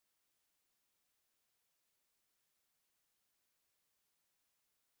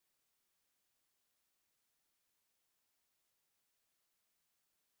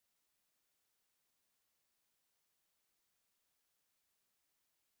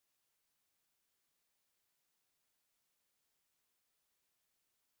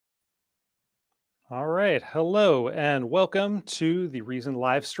All right. Hello and welcome to the Reason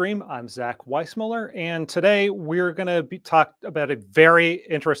live stream. I'm Zach Weissmueller, and today we're going to be talk about a very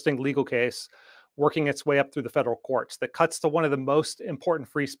interesting legal case working its way up through the federal courts that cuts to one of the most important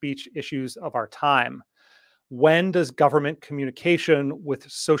free speech issues of our time. When does government communication with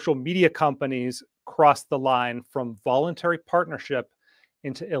social media companies cross the line from voluntary partnership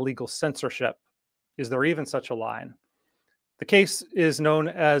into illegal censorship? Is there even such a line? The case is known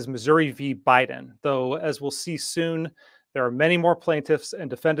as Missouri v. Biden, though, as we'll see soon, there are many more plaintiffs and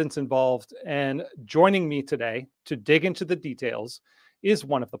defendants involved. And joining me today to dig into the details is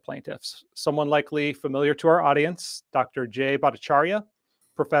one of the plaintiffs, someone likely familiar to our audience, Dr. Jay Bhattacharya,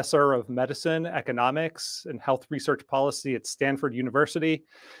 professor of medicine, economics, and health research policy at Stanford University.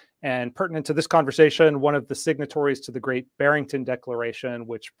 And pertinent to this conversation, one of the signatories to the Great Barrington Declaration,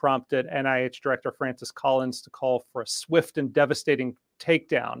 which prompted NIH Director Francis Collins to call for a swift and devastating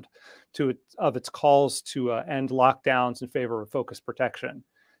takedown of its calls to end lockdowns in favor of focused protection.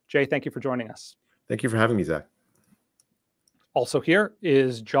 Jay, thank you for joining us. Thank you for having me, Zach. Also here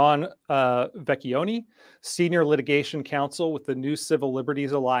is John Vecchione, Senior Litigation Counsel with the new Civil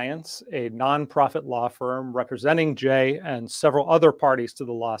Liberties Alliance, a nonprofit law firm representing Jay and several other parties to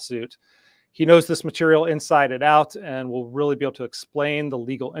the lawsuit. He knows this material inside and out and will really be able to explain the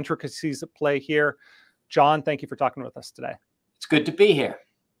legal intricacies at play here. John, thank you for talking with us today. It's good to be here.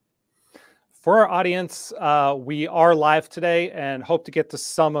 For our audience, we are live today and hope to get to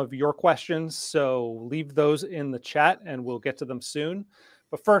some of your questions. So leave those in the chat and we'll get to them soon.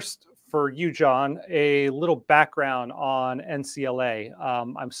 But first, for you, John, a little background on NCLA.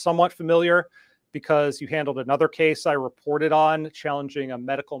 I'm somewhat familiar because you handled another case I reported on challenging a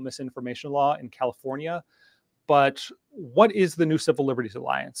medical misinformation law in California. But what is the new Civil Liberties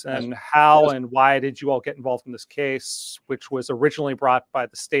Alliance, and how and why did you all get involved in this case, which was originally brought by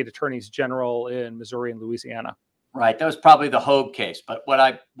the state attorneys general in Missouri and Louisiana? Right. That was probably the Hogue case. But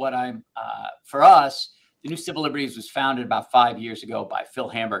for us, the new Civil Liberties was founded about 5 years ago by Phil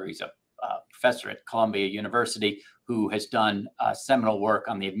Hamburger. He's a professor at Columbia University who has done seminal work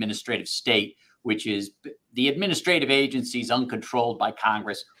on the administrative state, which is the administrative agencies uncontrolled by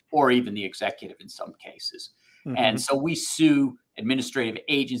Congress or even the executive in some cases. Mm-hmm. And so we sue administrative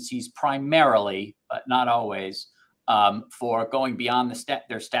agencies primarily, but not always, for going beyond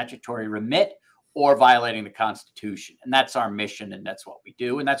their statutory remit or violating the Constitution. And that's our mission, and that's what we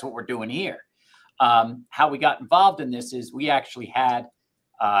do, and that's what we're doing here. How we got involved in this is we actually had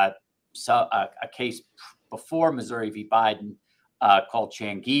a case before Missouri v. Biden called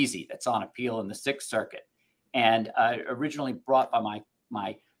Changizi that's on appeal in the Sixth Circuit, and originally brought by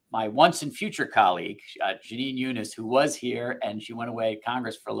my once and future colleague, Janine Eunice, who was here, and she went away to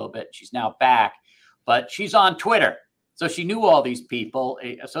Congress for a little bit. She's now back, but she's on Twitter. So she knew all these people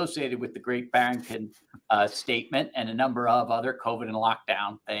associated with the Great Barrington Statement and a number of other COVID and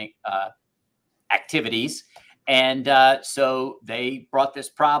lockdown activities. And so they brought this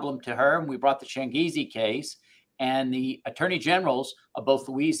problem to her, and we brought the Changizi case. And the attorney generals of both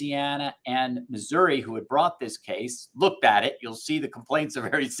Louisiana and Missouri who had brought this case looked at it. You'll see the complaints are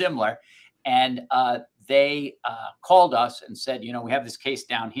very similar. And they called us and said, you know, we have this case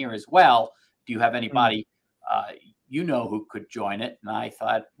down here as well. Do you have anybody who could join it? And I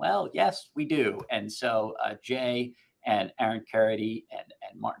thought, well, yes, we do. And so Jay and Aaron Carity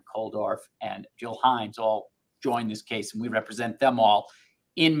and Martin Koldorf and Jill Hines all joined this case. And we represent them all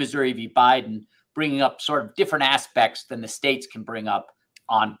in Missouri v. Biden, bringing up sort of different aspects than the states can bring up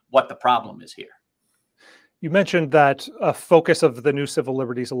on what the problem is here. You mentioned that a focus of the new Civil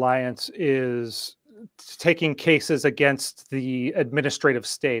Liberties Alliance is taking cases against the administrative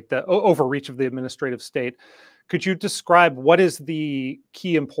state, the overreach of the administrative state. Could you describe what is the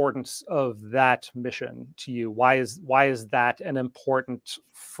key importance of that mission to you? Why is that an important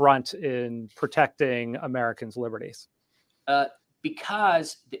front in protecting Americans' liberties?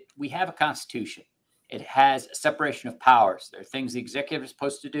 Because we have a constitution. It has a separation of powers. There are things the executive is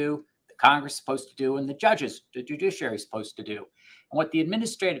supposed to do, the Congress is supposed to do, and the judiciary is supposed to do. And what the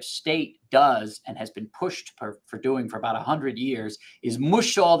administrative state does and has been pushed for doing for about 100 years is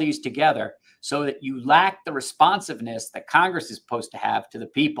mush all these together so that you lack the responsiveness that Congress is supposed to have to the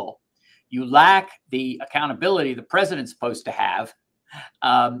people. You lack the accountability the president's supposed to have,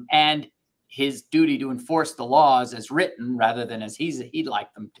 and his duty to enforce the laws as written rather than as he'd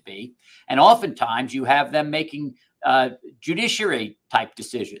like them to be. And oftentimes you have them making judiciary type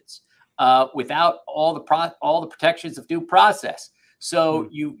decisions without all the protections of due process. So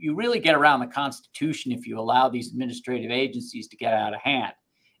you really get around the Constitution if you allow these administrative agencies to get out of hand.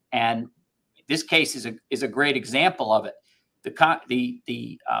 And this case is a great example of it.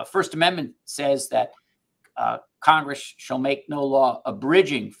 the First Amendment says that Congress shall make no law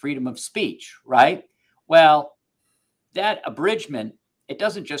abridging freedom of speech, right? Well, that abridgment, it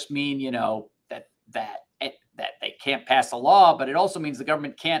doesn't just mean, that they can't pass a law, but it also means the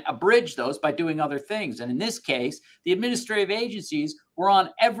government can't abridge those by doing other things. And in this case, the administrative agencies were on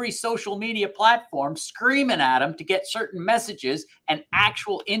every social media platform screaming at them to get certain messages and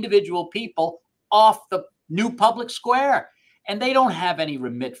actual individual people off the new public square. And they don't have any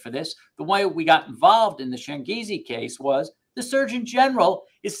remit for this. The way we got involved in the Shangizi case was the Surgeon General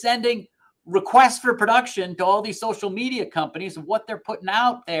is sending requests for production to all these social media companies of what they're putting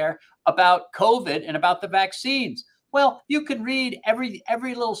out there about COVID and about the vaccines. Well, you can read every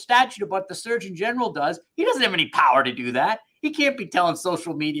little statute of what the Surgeon General does. He doesn't have any power to do that. He can't be telling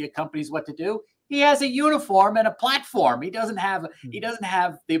social media companies what to do. He has a uniform and a platform. He doesn't have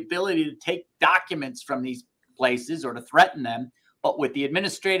the ability to take documents from these places or to threaten them. But with the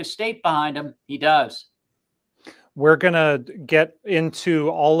administrative state behind him, he does. We're going to get into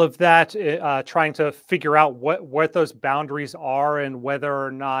all of that, trying to figure out what those boundaries are and whether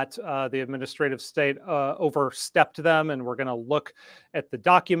or not the administrative state overstepped them. And we're going to look at the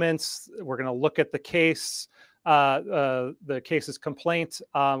documents. We're going to look at the case, the case's complaint.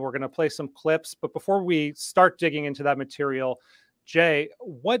 We're going to play some clips. But before we start digging into that material, Jay,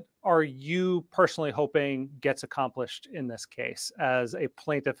 what are you personally hoping gets accomplished in this case as a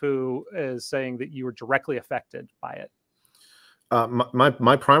plaintiff who is saying that you were directly affected by it?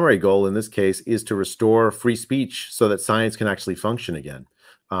 My primary goal in this case is to restore free speech so that science can actually function again.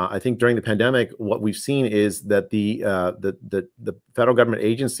 I think during the pandemic, what we've seen is that the federal government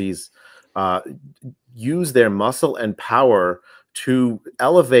agencies use their muscle and power to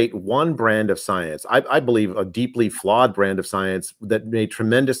elevate one brand of science. I believe a deeply flawed brand of science that made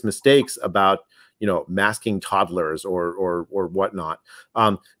tremendous mistakes about, masking toddlers or whatnot.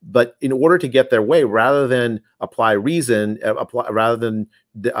 But in order to get their way, rather than apply reason, rather than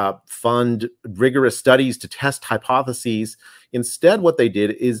fund rigorous studies to test hypotheses, instead what they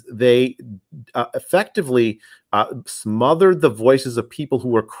did is they effectively smothered the voices of people who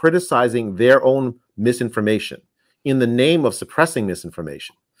were criticizing their own misinformation in the name of suppressing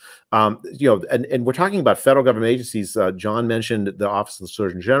misinformation. And we're talking about federal government agencies. John mentioned the Office of the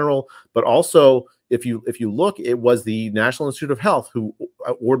Surgeon General, but also if you look, it was the National Institute of Health who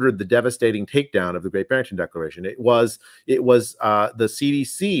ordered the devastating takedown of the Great Barrington Declaration. It was the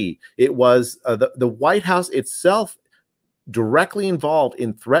CDC. It was the White House itself, directly involved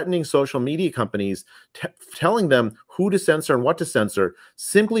in threatening social media companies, telling them who to censor and what to censor,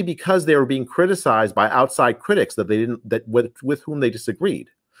 simply because they were being criticized by outside critics with whom they disagreed.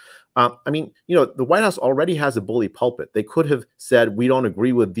 The White House already has a bully pulpit. They could have said, we don't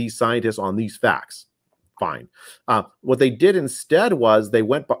agree with these scientists on these facts. Fine. What they did instead was they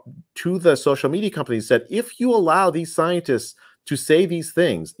went to the social media companies and said, if you allow these scientists to say these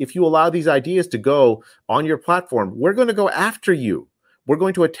things, if you allow these ideas to go on your platform, we're going to go after you. We're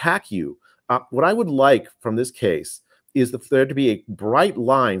going to attack you. What I would like from this case is there to be a bright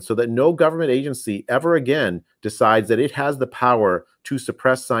line so that no government agency ever again decides that it has the power to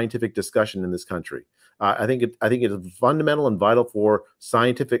suppress scientific discussion in this country. I think it is fundamental and vital for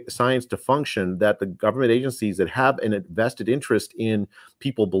science to function that the government agencies that have an invested interest in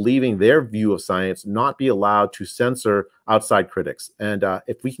people believing their view of science not be allowed to censor outside critics. And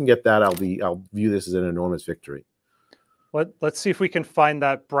if we can get that, I'll view this as an enormous victory. Let's see if we can find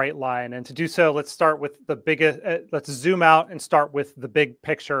that bright line. And to do so, let's start with the biggest. Let's zoom out and start with the big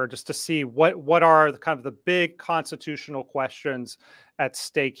picture, just to see what are the big constitutional questions at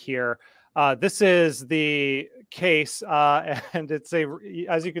stake here. This is the case, and it's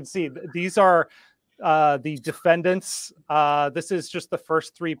as you can see, these are the defendants. This is just the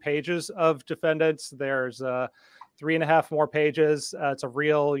first 3 pages of defendants. There's 3.5 more pages. It's a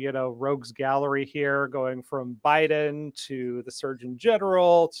real, rogues gallery here, going from Biden to the Surgeon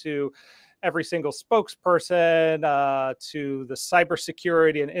General to every single spokesperson to the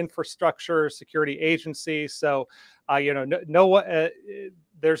cybersecurity and infrastructure security agency. So,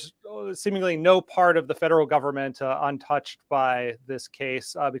 there's seemingly no part of the federal government untouched by this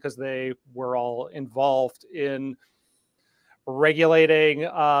case because they were all involved in regulating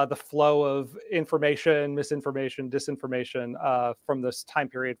the flow of information, misinformation, disinformation from this time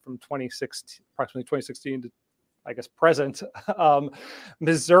period from approximately 2016 to, I guess, present.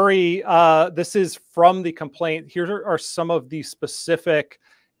 Missouri, this is from the complaint. Here are some of the specific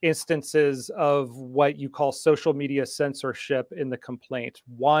instances of what you call social media censorship in the complaint.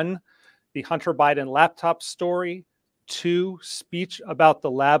 1, the Hunter Biden laptop story. 2, speech about the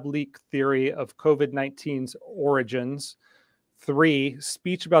lab leak theory of COVID-19's origins. 3,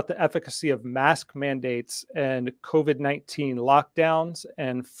 speech about the efficacy of mask mandates and COVID-19 lockdowns,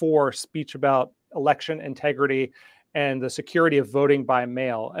 and 4, speech about election integrity and the security of voting by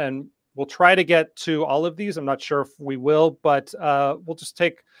mail. And we'll try to get to all of these. I'm not sure if we will, but we'll just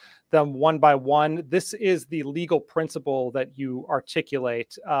take them one by one. This is the legal principle that you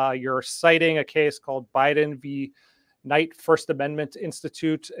articulate. You're citing a case called Biden v. Knight First Amendment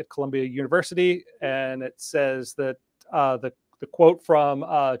Institute at Columbia University, and it says that the quote from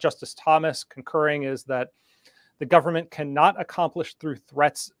Justice Thomas concurring is that the government cannot accomplish through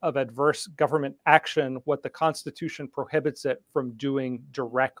threats of adverse government action what the Constitution prohibits it from doing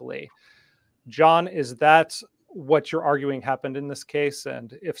directly. John, is that what you're arguing happened in this case?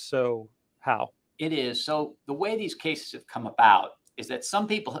 And if so, how? It is. So the way these cases have come about is that some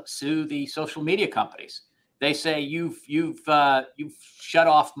people sue the social media companies. They say you've shut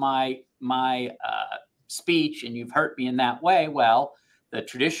off my speech and you've hurt me in that way. Well, the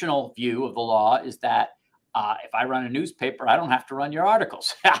traditional view of the law is that if I run a newspaper, I don't have to run your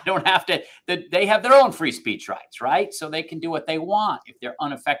articles. I don't have to. They have their own free speech rights, right? So they can do what they want if they're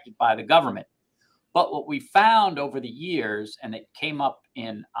unaffected by the government. But what we found over the years, and it came up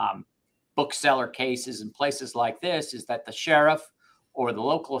in bookseller cases and places like this, is that the sheriff or the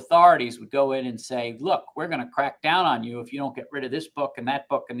local authorities would go in and say, look, we're going to crack down on you if you don't get rid of this book and that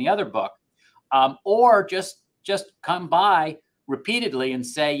book and the other book. Or just come by repeatedly and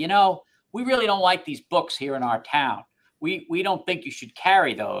say, you know, we really don't like these books here in our town. We don't think you should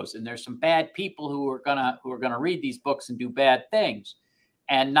carry those. And there's some bad people who are gonna read these books and do bad things,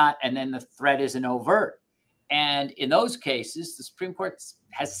 and then the threat isn't overt. And in those cases, the Supreme Court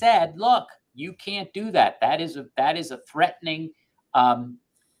has said, look, you can't do that. That is a threatening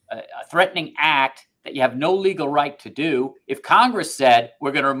act that you have no legal right to do. If Congress said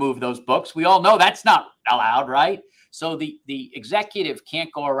we're going to remove those books, we all know that's not allowed, right? So the executive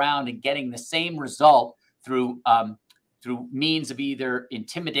can't go around and getting the same result through means of either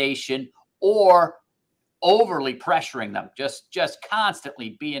intimidation or overly pressuring them, just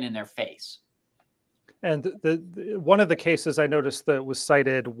constantly being in their face. And one of the cases I noticed that was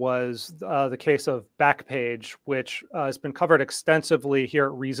cited was the case of Backpage, which has been covered extensively here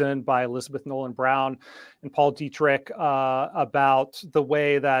at Reason by Elizabeth Nolan Brown and Paul Dietrich about the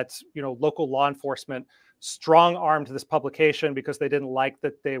way that local law enforcement strong-armed this publication because they didn't like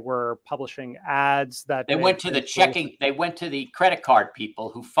that they were publishing ads that they went to the credit card people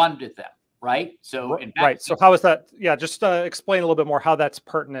who funded them. Right. So, right. So how is that? Yeah. Just explain a little bit more how that's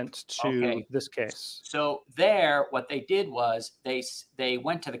pertinent to this case. So there, what they did was they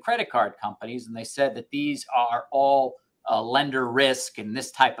went to the credit card companies and they said that these are all lender risk and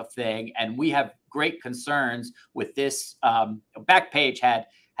this type of thing. And we have great concerns with this. Backpage had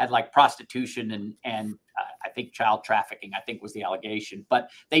like prostitution and I think child trafficking, I think was the allegation,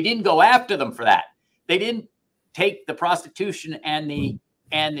 but they didn't go after them for that. They didn't take the prostitution and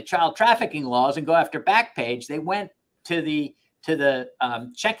the child trafficking laws and go after Backpage. They went to the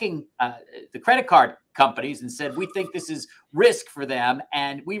checking the credit card companies and said, we think this is risk for them,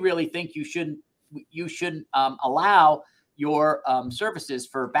 and we really think you shouldn't allow your services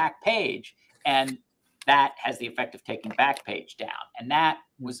for Backpage. And that has the effect of taking Backpage down. And that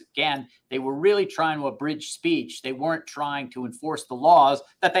was, again, they were really trying to abridge speech. They weren't trying to enforce the laws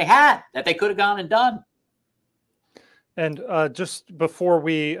that they could have gone and done. And just before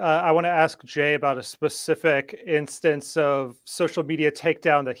I want to ask Jay about a specific instance of social media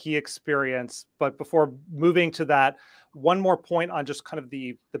takedown that he experienced. But before moving to that, one more point on just kind of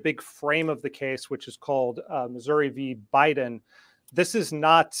the big frame of the case, which is called Missouri v. Biden. This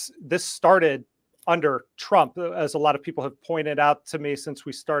started under Trump, as a lot of people have pointed out to me since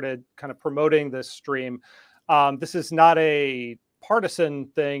we started kind of promoting this stream. This is not a partisan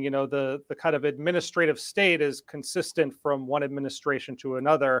thing. The kind of administrative state is consistent from one administration to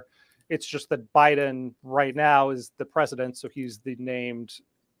another. It's just that Biden right now is the president, so he's the named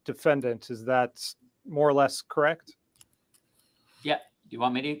defendant. Is that more or less correct? Yeah. Do you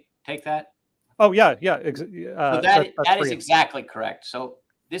want me to take that? Oh, yeah. So that is exactly correct. So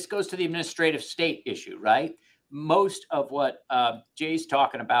this goes to the administrative state issue, right? Most of what Jay's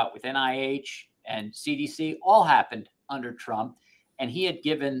talking about with NIH and CDC all happened under Trump. And he had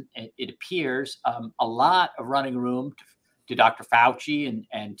given, it appears, a lot of running room to Dr. Fauci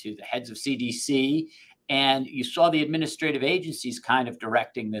and to the heads of CDC. And you saw the administrative agencies kind of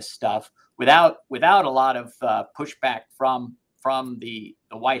directing this stuff without a lot of pushback from the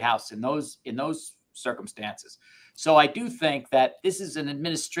White House in those circumstances. So I do think that this is an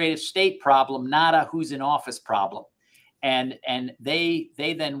administrative state problem, not a who's in office problem. And they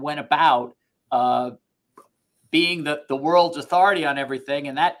then went about being the world's authority on everything,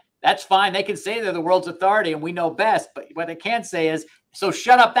 and that's fine. They can say they're the world's authority and we know best, but what they can't say is, so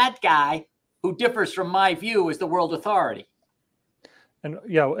shut up that guy who differs from my view as the world authority. And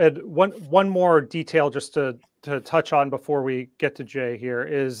Ed, one more detail just to touch on before we get to Jay here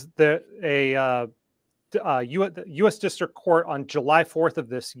is that a U.S. District Court on July 4th of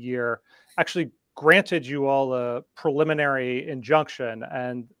this year actually granted you all a preliminary injunction,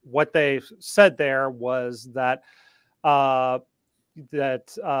 and what they said there was that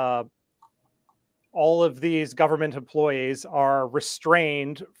all of these government employees are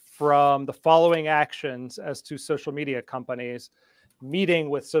restrained from the following actions as to social media companies: meeting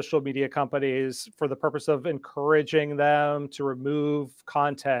with social media companies for the purpose of encouraging them to remove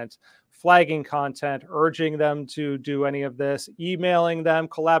content, flagging content, urging them to do any of this, emailing them,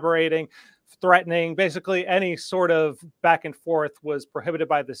 collaborating, threatening, basically any sort of back and forth was prohibited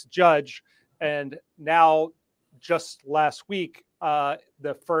by this judge. And now, just last week,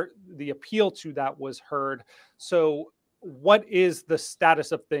 the appeal to that was heard. So what is the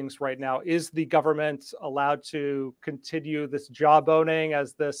status of things right now? Is the government allowed to continue this jawboning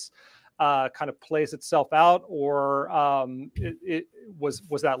as this kind of plays itself out, or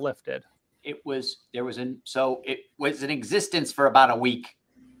was that lifted? It was in existence for about a week,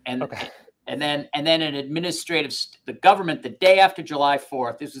 and okay. and then an administrative, the government, the day after July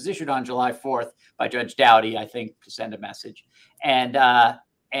 4th, this was issued on July 4th by Judge Dowdy, I think, to send a message, and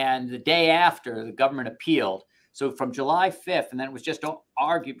the day after, the government appealed. So from July 5th, and then it was just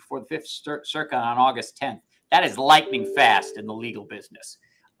argued before the Fifth Circuit on August 10th. That is lightning fast in the legal business.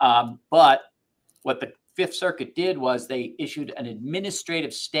 But what the Fifth Circuit did was they issued an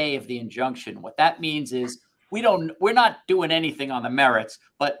administrative stay of the injunction. What that means is we're not doing anything on the merits,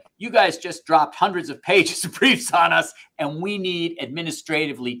 but you guys just dropped hundreds of pages of briefs on us, and we need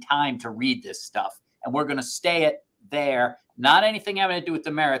administratively time to read this stuff. And we're going to stay it there. Not anything having to do with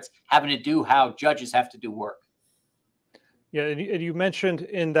the merits, having to do how judges have to do work. Yeah, and you mentioned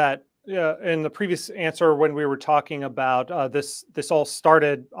in that in the previous answer when we were talking about this all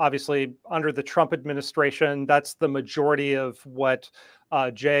started obviously under the Trump administration. That's the majority of what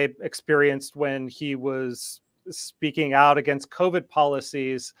Jay experienced when he was speaking out against COVID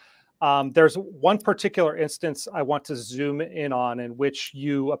policies. There's one particular instance I want to zoom in on in which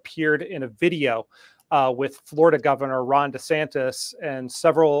you appeared in a video with Florida Governor Ron DeSantis and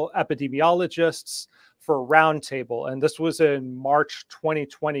several epidemiologists for a roundtable, and this was in March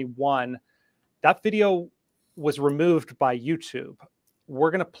 2021. That video was removed by YouTube.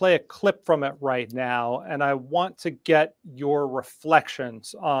 We're going to play a clip from it right now, and I want to get your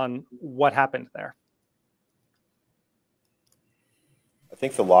reflections on what happened there. I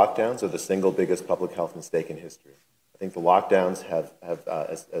think the lockdowns are the single biggest public health mistake in history. I think the lockdowns have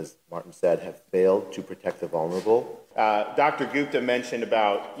as Martin said, have failed to protect the vulnerable. Dr. Gupta mentioned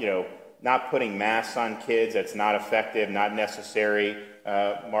about, not putting masks on kids. That's not effective, not necessary.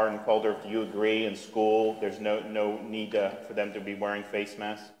 Martin Calder, do you agree? In school, there's no need for them to be wearing face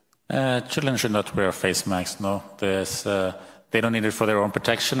masks? Children should not wear face masks, no. They don't need it for their own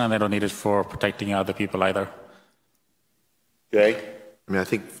protection, and they don't need it for protecting other people either. Jay? I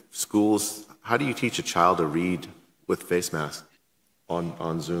think schools, how do you teach a child to read with face masks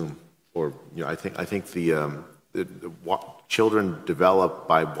on Zoom? Or, I think children develop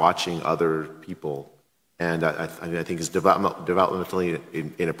by watching other people, and I think it's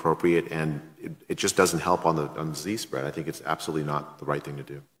developmentally inappropriate, and it just doesn't help on the disease spread. I think it's absolutely not the right thing to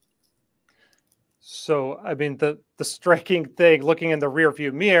do. So, the striking thing, looking in the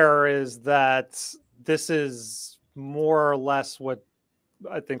rearview mirror, is that this is more or less what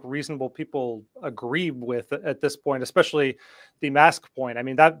I think reasonable people agree with at this point, especially the mask point.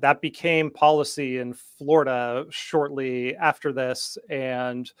 That became policy in Florida shortly after this,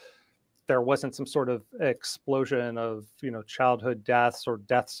 and there wasn't some sort of explosion of childhood deaths or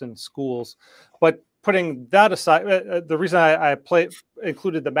deaths in schools. But putting that aside, the reason I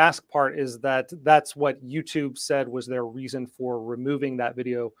included the mask part is that that's what YouTube said was their reason for removing that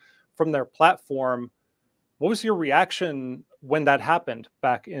video from their platform. What was your reaction when that happened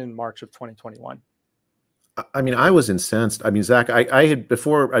back in March of 2021? I was incensed. Zach, I had,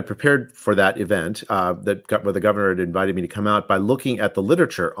 before I prepared for that event where the governor had invited me to come out, by looking at the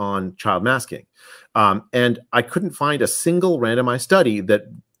literature on child masking. And I couldn't find a single randomized study that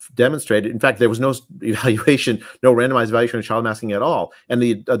demonstrated, in fact, there was no randomized evaluation of child masking at all. And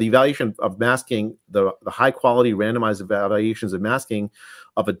the evaluation of masking, the high quality randomized evaluations of masking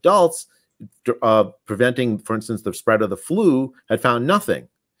of adults preventing, for instance, the spread of the flu, had found nothing.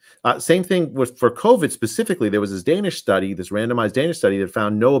 Same thing with for COVID specifically. There was this Danish study, this randomized Danish study that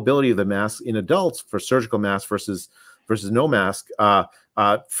found no ability of the mask in adults for surgical mask versus no mask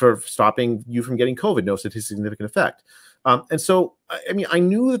for stopping you from getting COVID. No statistically significant effect. And so, I mean, I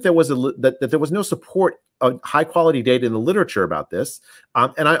knew that there was that there was no support, high quality data in the literature about this,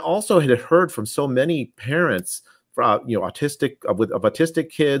 and I also had heard from so many parents, autistic of autistic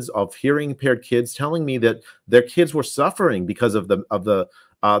kids, of hearing impaired kids, telling me that their kids were suffering because of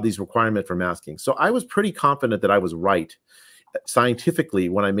these requirements for masking. So I was pretty confident that I was right scientifically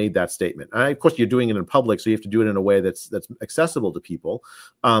when I made that statement. And of course, you're doing it in public, so you have to do it in a way that's accessible to people.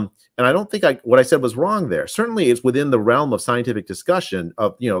 And I don't think what I said was wrong there. Certainly, it's within the realm of scientific discussion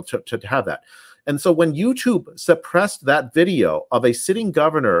of to have that. And so when YouTube suppressed that video of a sitting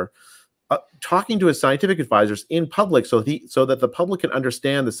governor talking to his scientific advisors in public, so that the public can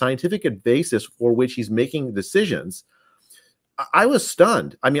understand the scientific basis for which he's making decisions, I was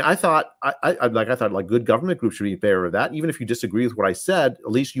stunned. I mean, I thought like good government groups should be in favor of that. Even if you disagree with what I said,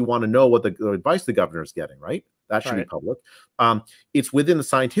 at least you want to know what the advice the governor is getting, right? That should be public. It's within the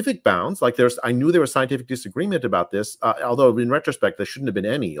scientific bounds. Like I knew there was scientific disagreement about this, although in retrospect, there shouldn't have been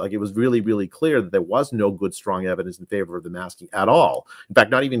any. Like it was really, really clear that there was no good, strong evidence in favor of the masking at all. In fact,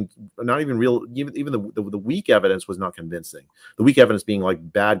 not even real, even the weak evidence was not convincing. The weak evidence being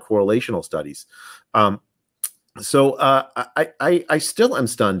like bad correlational studies. So I still am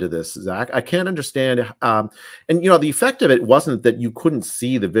stunned to this, Zach. I can't understand. And the effect of it wasn't that you couldn't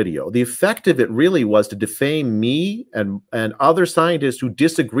see the video. The effect of it really was to defame me and other scientists who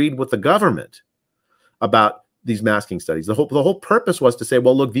disagreed with the government about these masking studies. The whole purpose was to say,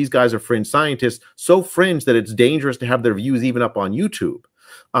 well, look, these guys are fringe scientists, so fringe that it's dangerous to have their views even up on YouTube.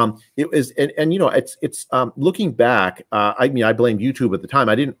 It was, it's looking back. I mean, I blamed YouTube at the time.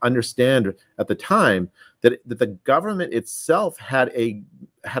 I didn't understand at the time that the government itself had a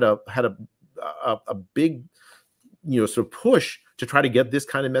big, sort of push to try to get this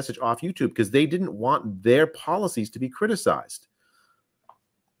kind of message off YouTube because they didn't want their policies to be criticized.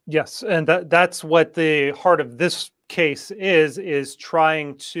 Yes, and that's what the heart of this case is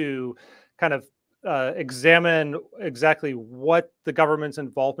trying to kind of examine exactly what the government's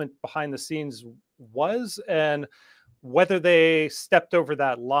involvement behind the scenes was and whether they stepped over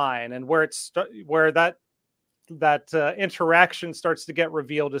that line, and where that interaction starts to get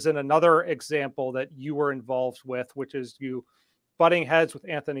revealed is in another example that you were involved with, which is you butting heads with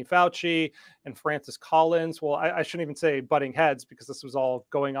Anthony Fauci and Francis Collins. Well, I shouldn't even say butting heads because this was all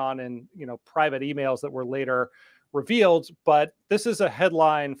going on in private emails that were later revealed. But this is a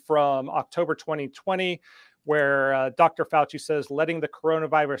headline from October 2020 where Dr. Fauci says letting the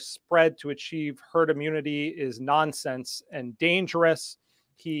coronavirus spread to achieve herd immunity is nonsense and dangerous.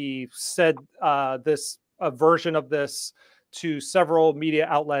 He said a version of this to several media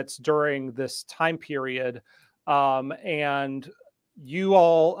outlets during this time period. And you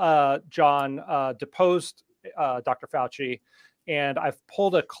all, John, deposed Dr. Fauci. And I've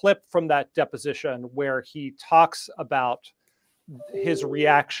pulled a clip from that deposition where he talks about his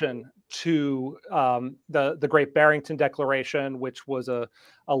reaction to the Great Barrington Declaration, which was a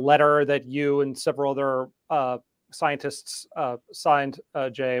letter that you and several other scientists signed,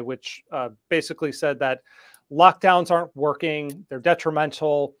 Jay, which basically said that lockdowns aren't working, they're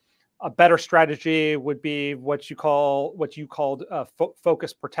detrimental. A better strategy would be what you called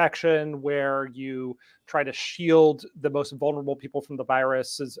focus protection, where you try to shield the most vulnerable people from the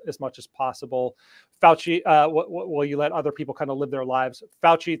virus as much as possible. Fauci, well, you let other people kind of live their lives.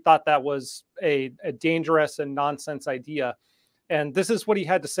 Fauci thought that was a dangerous and nonsense idea. And this is what he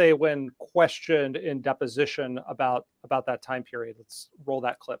had to say when questioned in deposition about that time period. Let's roll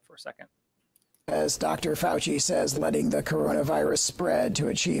that clip for a second. As Dr. Fauci says, letting the coronavirus spread to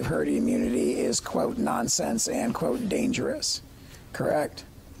achieve herd immunity is, quote, nonsense and, quote, dangerous. Correct?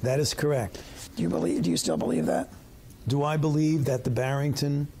 That is correct. Do you still believe that? Do I believe that the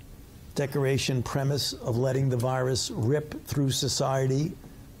Barrington Declaration premise of letting the virus rip through society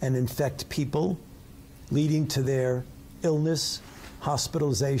and infect people, leading to their illness,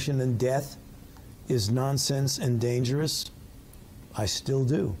 hospitalization, and death is nonsense and dangerous? I still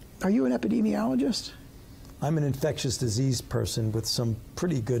do. Are you an epidemiologist? I'm an infectious disease person with some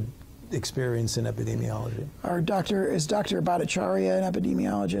pretty good experience in epidemiology. Is Dr. Bhattacharya an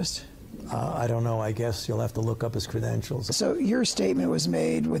epidemiologist? I don't know. I guess you'll have to look up his credentials. So your statement was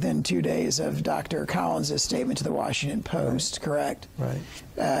made within 2 days of Dr. Collins' statement to the Washington Post, correct? Right.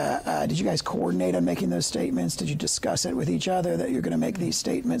 Did you guys coordinate on making those statements? Did you discuss it with each other that you're going to make these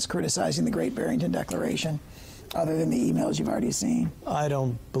statements criticizing the Great Barrington Declaration, other than the emails you've already seen? I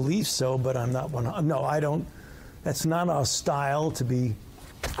don't believe so, but I'm not one. No, I don't. That's not our style to be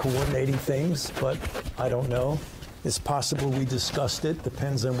coordinating things, but I don't know. It's possible we discussed it.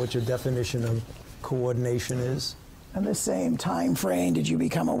 Depends on what your definition of coordination is. In the same time frame, did you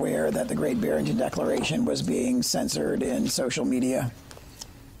become aware that the Great Barrington Declaration was being censored in social media?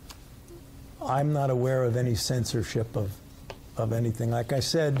 I'm not aware of any censorship of anything. Like I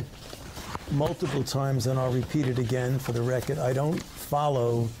said multiple times, and I'll repeat it again for the record, I don't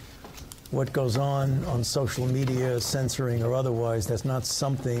follow what goes on social media, censoring or otherwise. That's not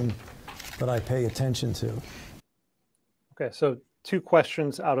something that I pay attention to. Okay, so two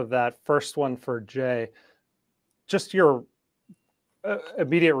questions out of that. First one for Jay. Just your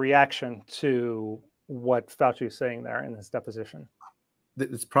immediate reaction to what Fauci is saying there in his deposition.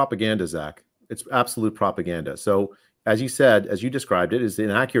 It's propaganda, Zach. It's absolute propaganda. So as you said, as you described it, is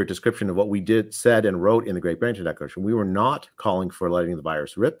an accurate description of what we said and wrote in the Great Barrington Declaration. We were not calling for letting the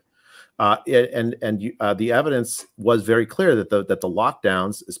virus rip. The evidence was very clear that the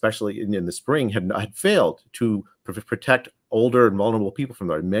lockdowns, especially in the spring, had failed to protect older and vulnerable people from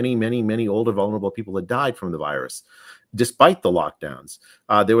the virus. Many older vulnerable people had died from the virus, despite the lockdowns.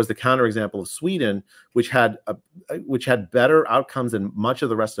 There was the counterexample of Sweden, which had better outcomes than much of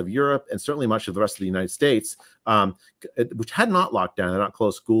the rest of Europe, and certainly much of the rest of the United States, which had not locked down, had not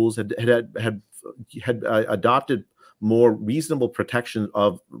closed schools, had adopted more reasonable protection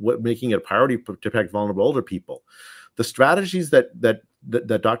of making it a priority to protect vulnerable older people. The strategies that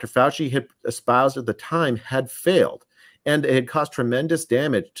Dr. Fauci had espoused at the time had failed, and it had caused tremendous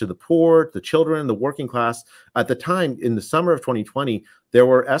damage to the poor, the children, the working class. At the time, in the summer of 2020, there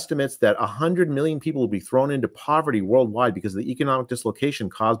were estimates that 100 million people would be thrown into poverty worldwide because of the economic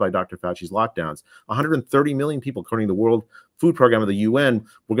dislocation caused by Dr. Fauci's lockdowns. 130 million people, according to the World Food Program of the UN,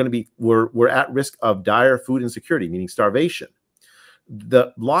 were at risk of dire food insecurity, meaning starvation.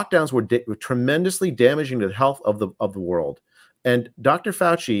 The lockdowns were tremendously damaging to the health of the world. And Dr.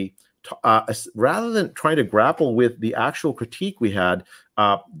 Fauci, rather than trying to grapple with the actual critique we had,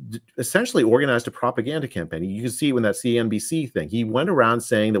 essentially organized a propaganda campaign. You can see when that CNBC thing, he went around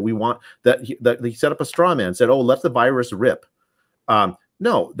saying that we want that he set up a straw man, said, "Oh, let the virus rip."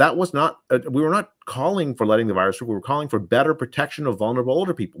 No, that was not. We were not calling for letting the virus rip. We were calling for better protection of vulnerable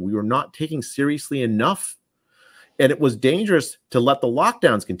older people. We were not taking seriously enough, and it was dangerous to let the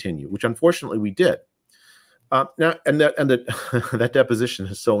lockdowns continue, which unfortunately we did. Now, that deposition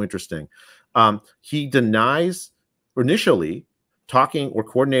is so interesting. He denies initially talking or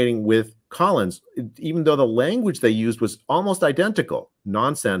coordinating with Collins, even though the language they used was almost identical.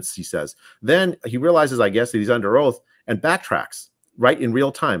 Nonsense, he says. Then he realizes, I guess, that he's under oath and backtracks right in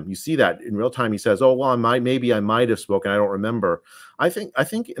real time. You see that in real time. He says, "Oh, well, maybe I might have spoken. I don't remember." I think,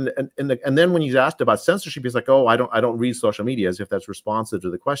 and then when he's asked about censorship, he's like, "Oh, I don't read social media," as if that's responsive to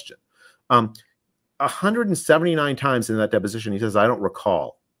the question. 179 times in that deposition, he says, "I don't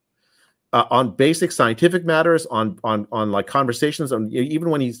recall." On basic scientific matters, on like conversations, even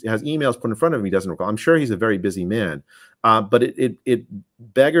when he has emails put in front of him, he doesn't recall. I'm sure he's a very busy man, but it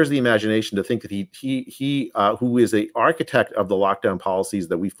beggars the imagination to think that he who is the architect of the lockdown policies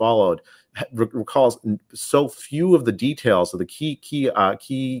that we followed, recalls so few of the details of the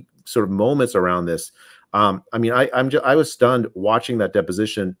key sort of moments around this. I mean, I was stunned watching that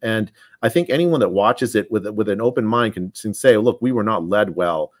deposition, and I think anyone that watches it with an open mind can say, "Look, we were not led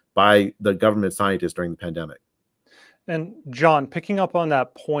well by the government scientists during the pandemic." And John, picking up on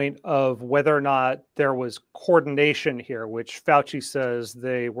that point of whether or not there was coordination here, which Fauci says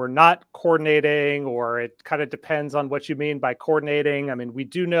they were not coordinating, or it kind of depends on what you mean by coordinating. I mean, we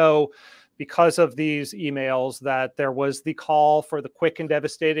do know because of these emails that there was the call for the quick and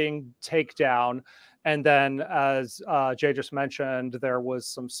devastating takedown. And then, as Jay just mentioned, there was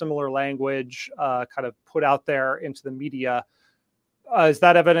some similar language kind of put out there into the media. Is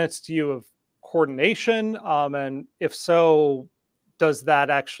that evidence to you of coordination? And if so, does that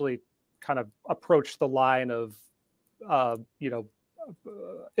actually kind of approach the line of,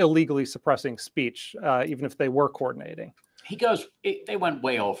 illegally suppressing speech, even if they were coordinating? They went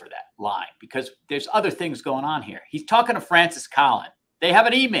way over that line because there's other things going on here. He's talking to Francis Collins. They have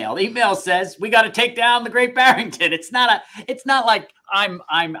an email. The email says, "We got to take down the Great Barrington." It's not like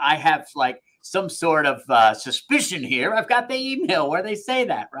I have like some sort of suspicion here. I've got the email where they say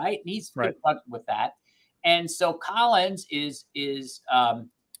that, right? And he's confronted with that. And so Collins is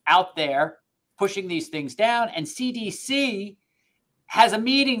out there pushing these things down, and CDC has a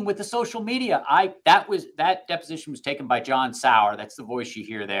meeting with the social media. That deposition was taken by John Sauer. That's the voice you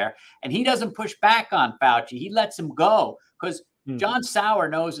hear there. And he doesn't push back on Fauci. He lets him go because John Sauer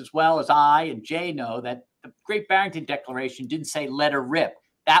knows as well as I and Jay know that the Great Barrington Declaration didn't say let her rip.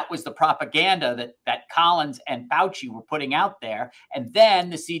 that was the propaganda that Collins and Fauci were putting out there. And then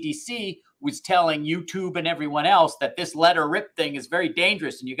the CDC was telling YouTube and everyone else that this let her rip thing is very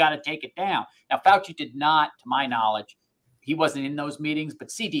dangerous and you got to take it down. Now, Fauci did not, to my knowledge, he wasn't in those meetings, but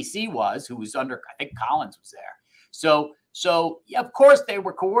CDC was, who was under, I think Collins was there. So yeah, of course they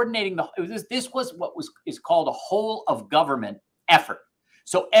were coordinating this was what is called a whole of government effort.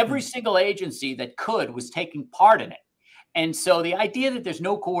 So every single agency that could was taking part in it. And so the idea that there's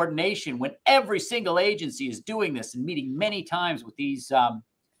no coordination when every single agency is doing this and meeting many times with these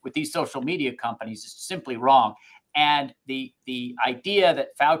social media companies is simply wrong. And the idea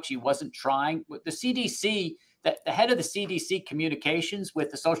that Fauci wasn't trying, the CDC, the head of the CDC communications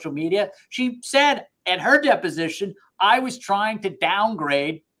with the social media, she said at her deposition, I was trying to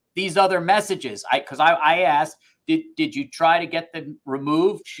downgrade these other messages. Because I asked, did you try to get them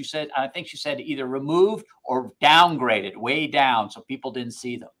removed? She said, I think she said either removed or downgraded way down so people didn't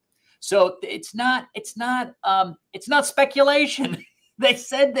see them. So it's not speculation. They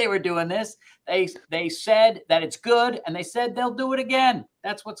said they were doing this. They said that it's good, and they said they'll do it again.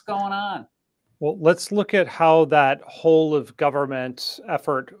 That's what's going on. Well, let's look at how that whole of government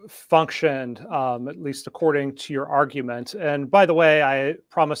effort functioned, at least according to your argument. And by the way, I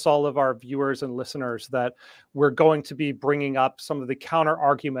promise all of our viewers and listeners that we're going to be bringing up some of the counter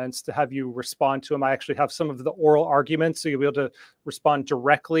arguments to have you respond to them. I actually have some of the oral arguments, so you'll be able to respond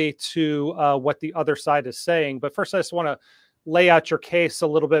directly to what the other side is saying. But first, I just want to lay out your case a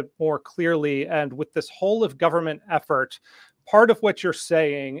little bit more clearly. And with this whole of government effort, part of what you're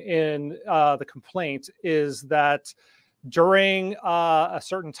saying in the complaint is that during a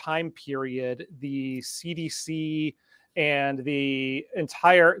certain time period, the CDC and the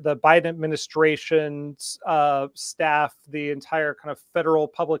Biden administration's staff, the entire kind of federal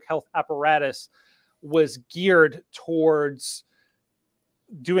public health apparatus was geared towards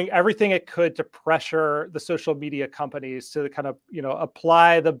doing everything it could to pressure the social media companies to kind of,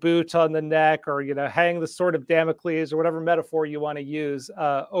 apply the boot on the neck or, hang the sword of Damocles or whatever metaphor you want to use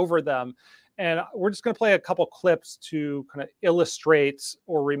over them. And we're just going to play a couple clips to kind of illustrate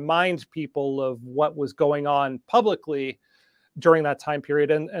or remind people of what was going on publicly during that time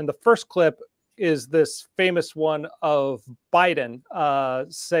period. And the first clip is this famous one of Biden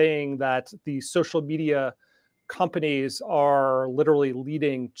saying that the social media companies are literally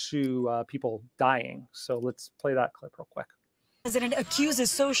leading to people dying. So let's play that clip real quick. The president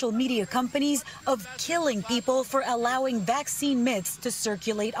accuses social media companies of killing people for allowing vaccine myths to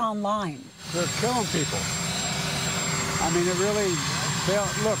circulate online. They're killing people. I mean,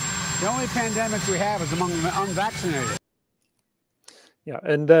 look, the only pandemic we have is among the unvaccinated. Yeah,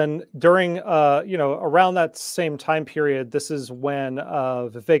 and then during, around that same time period, this is when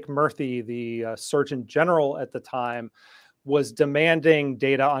Vivek Murthy, the Surgeon General at the time, was demanding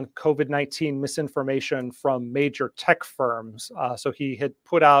data on COVID-19 misinformation from major tech firms. So he had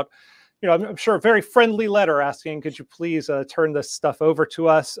put out, I'm sure a very friendly letter asking, could you please turn this stuff over to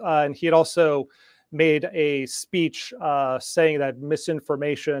us? And he had also made a speech saying that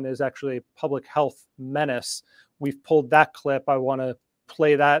misinformation is actually a public health menace. We've pulled that clip. I want to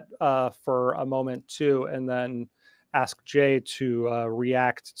play that for a moment too, and then ask Jay to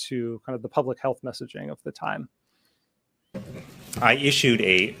react to kind of the public health messaging of the time. I issued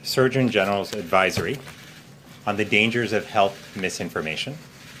a Surgeon General's advisory on the dangers of health misinformation.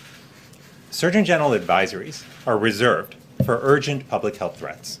 Surgeon General advisories are reserved for urgent public health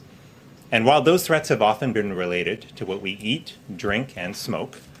threats. And while those threats have often been related to what we eat, drink, and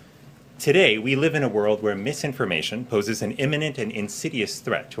smoke, today, we live in a world where misinformation poses an imminent and insidious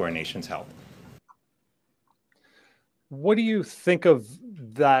threat to our nation's health. What do you think of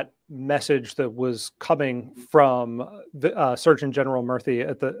that message that was coming from the Surgeon General Murthy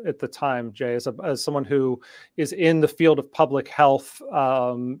at the time, Jay, as someone who is in the field of public health?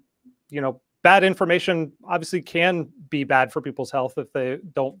 Bad information obviously can be bad for people's health if they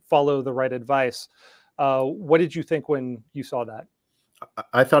don't follow the right advice. What did you think when you saw that?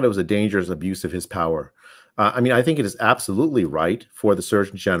 I thought it was a dangerous abuse of his power. I think it is absolutely right for the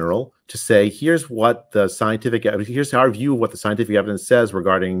Surgeon General to say, here's what the here's our view of what the scientific evidence says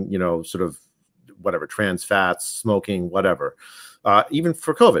regarding, sort of whatever, trans fats, smoking, whatever. Even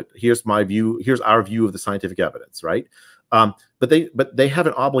for COVID, here's my view, here's our view of the scientific evidence, right? But they have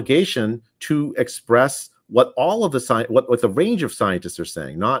an obligation to express what all of the what the range of scientists are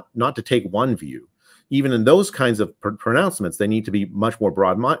saying, not to take one view. Even in those kinds of pronouncements, they need to be much more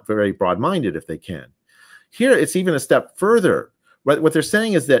very broad-minded if they can. Here, it's even a step further. Right? What they're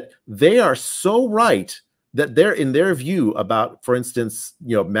saying is that they are so right that they're in their view about, for instance,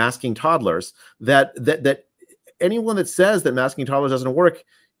 masking toddlers, that anyone that says that masking toddlers doesn't work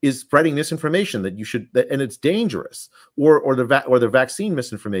is spreading misinformation that you should, and it's dangerous, or the vaccine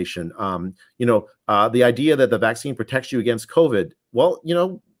misinformation. The idea that the vaccine protects you against COVID. Well,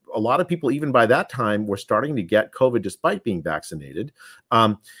 a lot of people, even by that time, were starting to get COVID despite being vaccinated.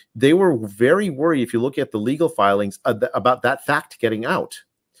 They were very worried, if you look at the legal filings, about that fact getting out.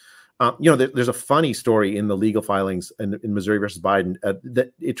 There's a funny story in the legal filings in Missouri versus Biden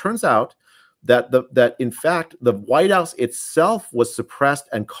that it turns out that in fact the White House itself was suppressed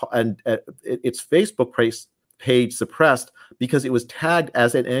and its Facebook page suppressed because it was tagged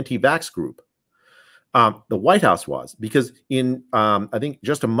as an anti-vax group. The White House was, because in I think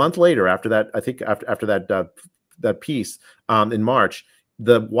just a month later after that, after that piece in March,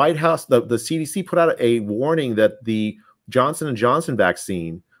 the White House, the CDC put out a warning that the Johnson & Johnson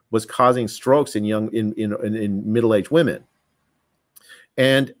vaccine was causing strokes in middle-aged women,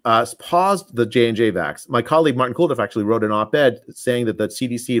 and paused the J&J vax. My colleague Martin Kulldorff actually wrote an op-ed saying that the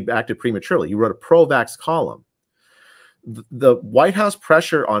CDC had acted prematurely. He wrote a pro-vax column. The White House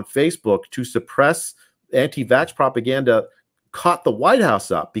pressure on Facebook to suppress anti-vax propaganda caught the White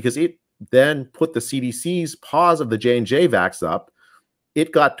House up, because it then put the CDC's pause of the J&J vax up.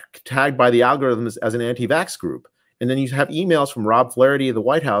 It got tagged by the algorithms as an anti-vax group. And then you have emails from Rob Flaherty of the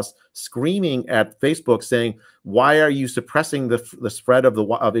White House screaming at Facebook saying, "Why are you suppressing the spread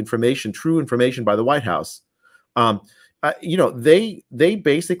of information, true information, by the White House?" They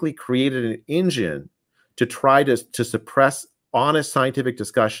basically created an engine to try to suppress honest scientific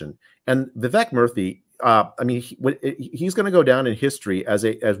discussion. And Vivek Murthy, he's going to go down in history as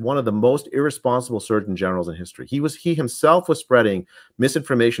one of the most irresponsible surgeon generals in history. He himself was spreading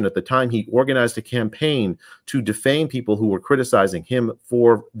misinformation at the time. He organized a campaign to defame people who were criticizing him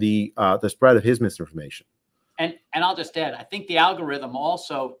for the spread of his misinformation. And I'll just add, I think the algorithm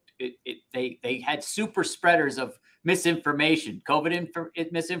also, they had super spreaders of misinformation,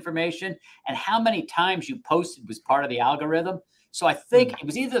 COVID misinformation, and how many times you posted was part of the algorithm. So I think it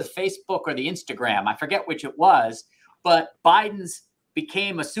was either the Facebook or the Instagram, I forget which it was, but Biden's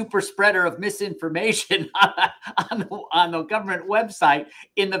became a super spreader of misinformation on the government website,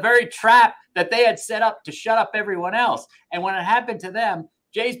 in the very trap that they had set up to shut up everyone else. And when it happened to them,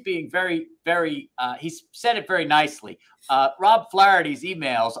 Jay's being very, very, he's said it very nicely. Rob Flaherty's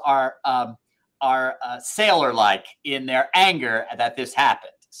emails are sailor-like in their anger that this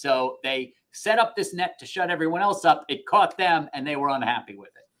happened. So they set up this net to shut everyone else up. It caught them, and they were unhappy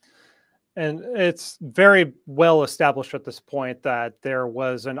with it. And it's very well established at this point that there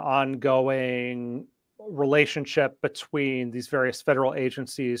was an ongoing relationship between these various federal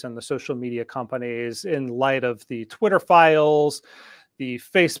agencies and the social media companies in light of the Twitter files, the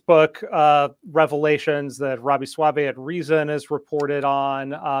Facebook revelations that Robbie Suave at Reason has reported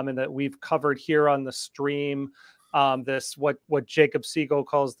on, and that we've covered here on the stream. What Jacob Siegel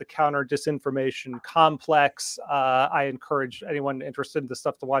calls the counter disinformation complex. I encourage anyone interested in this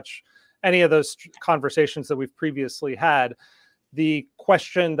stuff to watch any of those conversations that we've previously had. The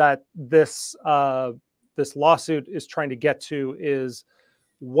question that this lawsuit is trying to get to is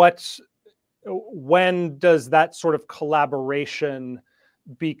when does that sort of collaboration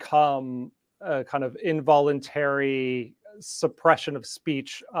become a kind of involuntary suppression of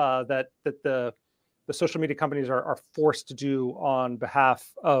speech that the social media companies are forced to do on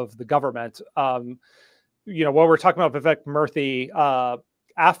behalf of the government. While we're talking about Vivek Murthy,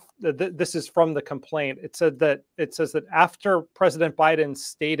 this is from the complaint. It says that after President Biden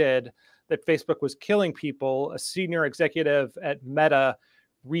stated that Facebook was killing people, a senior executive at Meta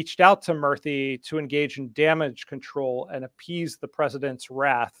reached out to Murthy to engage in damage control and appease the president's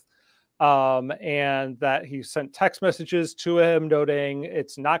wrath. And that he sent text messages to him noting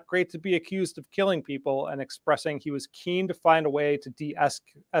it's not great to be accused of killing people, and expressing he was keen to find a way to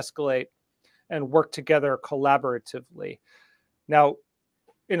de-escalate and work together collaboratively. Now,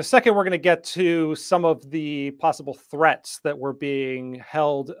 in a second, we're going to get to some of the possible threats that were being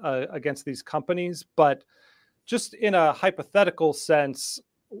held against these companies. But just in a hypothetical sense,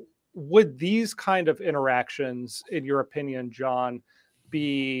 would these kind of interactions, in your opinion, John,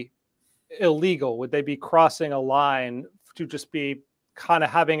 be illegal? Would they be crossing a line to just be kind of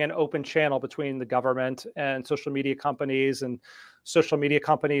having an open channel between the government and social media companies, and social media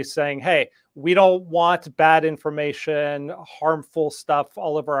companies saying, hey, we don't want bad information, harmful stuff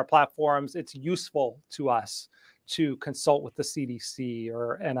all over our platforms. It's useful to us to consult with the CDC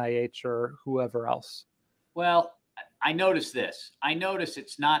or NIH or whoever else? Well, I noticed this. I notice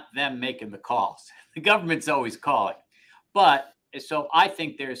it's not them making the calls. The government's always calling. But so I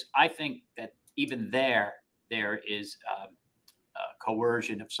think that even there is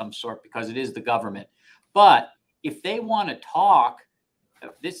coercion of some sort, because it is the government. But if they want to talk,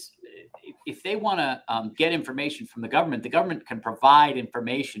 if they want to get information from the government can provide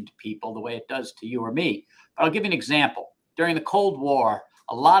information to people the way it does to you or me. But I'll give you an example. During the Cold War,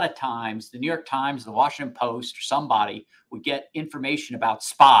 a lot of times the New York Times, the Washington Post, or somebody would get information about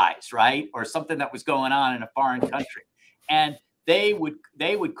spies, right? Or something that was going on in a foreign country. And they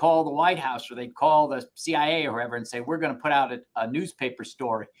would call the White House, or they'd call the CIA or whoever and say, we're going to put out a newspaper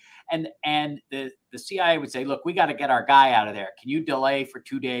story. And the CIA would say, look, we got to get our guy out of there. Can you delay for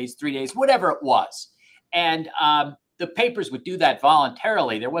 2 days, 3 days, whatever it was? And the papers would do that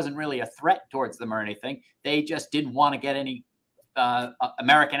voluntarily. There wasn't really a threat towards them or anything. They just didn't want to get any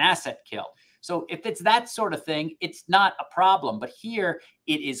American asset killed. So if it's that sort of thing, it's not a problem. But here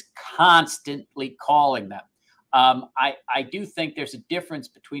it is constantly calling them. I do think there's a difference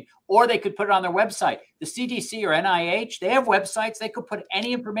between, or they could put it on their website. The CDC or NIH, they have websites. They could put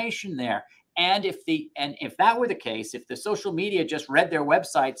any information there. And if that were the case, if the social media just read their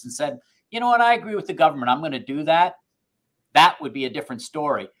websites and said, you know what, I agree with the government, I'm going to do that, that would be a different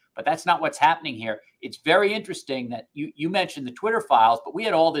story. But that's not what's happening here. It's very interesting that you mentioned the Twitter files, but we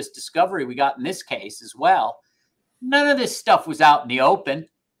had all this discovery we got in this case as well. None of this stuff was out in the open.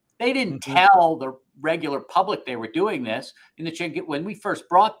 They didn't tell the regular public they were doing this. When we first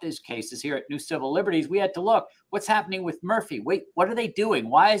brought these cases here at New Civil Liberties, we had to look, what's happening with Murphy? Wait, what are they doing?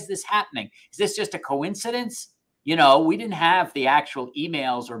 Why is this happening? Is this just a coincidence? You know, we didn't have the actual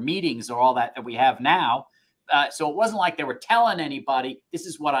emails or meetings or all that we have now. So it wasn't like they were telling anybody, this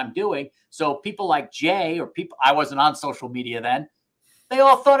is what I'm doing. So people like Jay, or people, I wasn't on social media then, they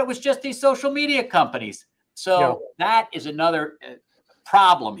all thought it was just these social media companies. So that is another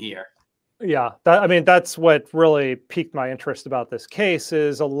problem here. Yeah, I mean, that's what really piqued my interest about this case.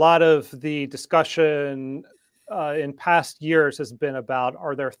 Is a lot of the discussion in past years has been about,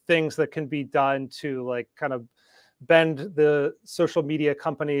 are there things that can be done to like kind of bend the social media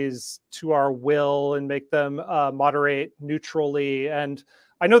companies to our will and make them moderate neutrally? And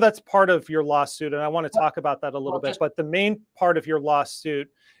I know that's part of your lawsuit, and I want to talk about that a little bit. But the main part of your lawsuit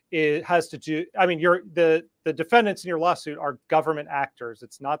has to do, I mean, the defendants in your lawsuit are government actors.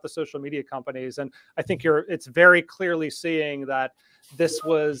 It's not the social media companies. And I think it's very clearly seeing that this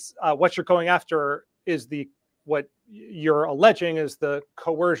was what you're going after is what you're alleging is the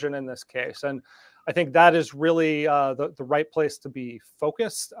coercion in this case. And I think that is really the right place to be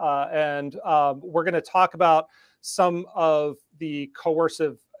focused. And we're going to talk about some of the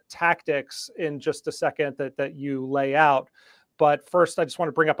coercive tactics in just a second that you lay out. But first, I just want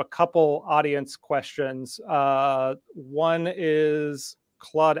to bring up a couple audience questions. One is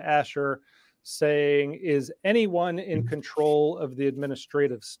Claude Asher saying, is anyone in control of the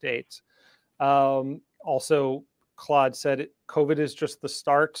administrative state? Also, Claude said, COVID is just the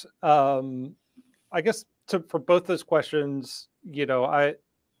start. I guess for both those questions, you know, I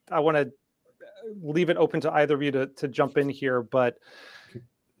want to leave it open to either of you to jump in here. But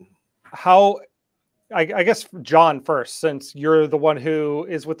how... I guess John first, since you're the one who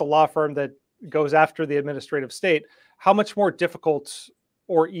is with the law firm that goes after the administrative state, how much more difficult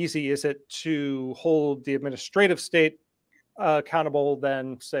or easy is it to hold the administrative state accountable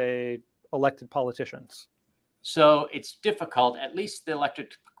than, say, elected politicians? So it's difficult. At least the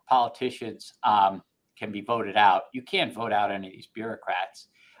elected politicians can be voted out. You can't vote out any of these bureaucrats,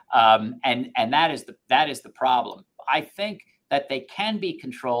 and that is the problem. I think that they can be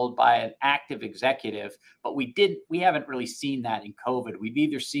controlled by an active executive, but we haven't really seen that in COVID. We've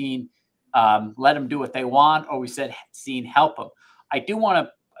either seen let them do what they want, or we seen help them. I do want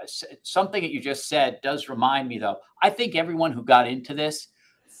to, something that you just said does remind me though. I think everyone who got into this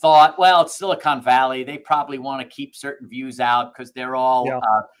thought, well, it's Silicon Valley. They probably want to keep certain views out because they're all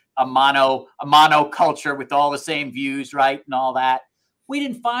a mono culture with all the same views, right? And all that. We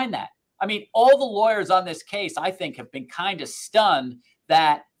didn't find that. I mean, all the lawyers on this case, I think, have been kind of stunned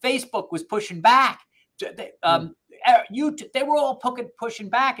that Facebook was pushing back. They were all pushing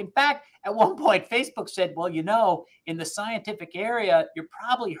back. In fact, at one point, Facebook said, well, you know, in the scientific area, you're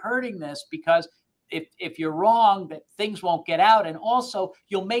probably hurting this because if you're wrong, that things won't get out. And also,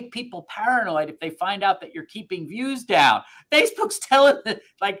 you'll make people paranoid if they find out that you're keeping views down. Facebook's telling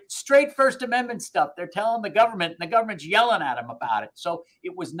like straight First Amendment stuff. They're telling the government, and the government's yelling at them about it. So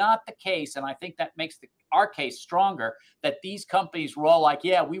it was not the case. And I think that makes our case stronger, that these companies were all like,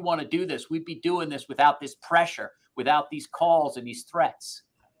 yeah, we want to do this. We'd be doing this without this pressure, without these calls and these threats.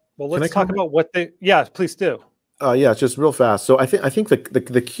 Well, let's talk about what they, yeah, please do. Yeah, just real fast. So I think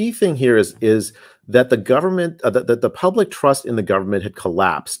the key thing here is that the government, that the public trust in the government had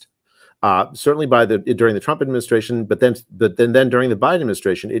collapsed. Certainly during the Trump administration, but then during the Biden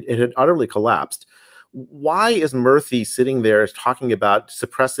administration, it had utterly collapsed. Why is Murthy sitting there talking about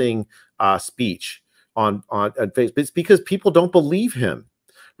suppressing speech on Facebook? It's because people don't believe him.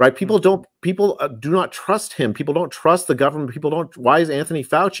 Right? People do not trust him. People don't trust the government. People don't. Why is Anthony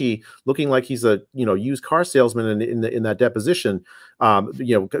Fauci looking like he's a used car salesman in that deposition?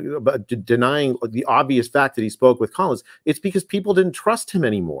 Denying the obvious fact that he spoke with Collins. It's because people didn't trust him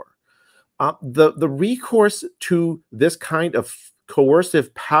anymore. The recourse to this kind of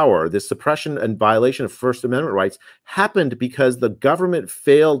coercive power, this suppression and violation of First Amendment rights, happened because the government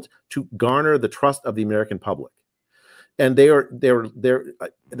failed to garner the trust of the American public. And they're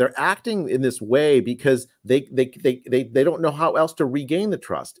acting in this way because they don't know how else to regain the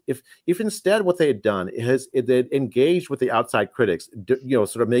trust. If instead what they had done is they'd engaged with the outside critics,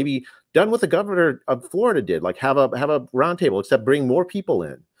 sort of maybe done what the governor of Florida did, like have a roundtable, except bring more people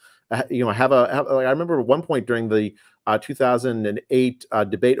in. I remember at one point during the 2008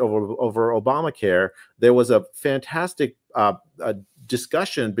 debate over Obamacare, there was a fantastic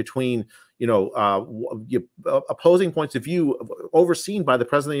discussion between opposing points of view overseen by the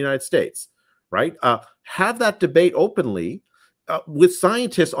President of the United States, right? Have that debate openly with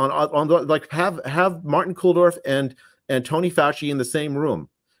scientists have Martin Kulldorff and Tony Fauci in the same room,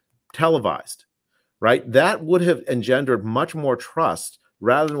 televised, right? That would have engendered much more trust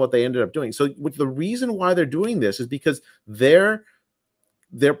rather than what they ended up doing. So the reason why they're doing this is because their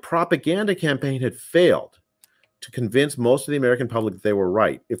propaganda campaign had failed to convince most of the American public that they were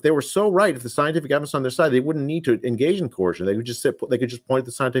right. If they were so right, if the scientific evidence on their side, they wouldn't need to engage in coercion. They could just point at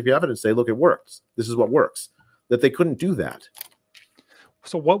the scientific evidence and say, look, it works. This is what works. That they couldn't do that.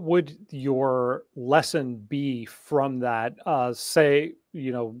 So what would your lesson be from that? Say,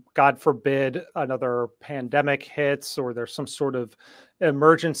 God forbid another pandemic hits, or there's some sort of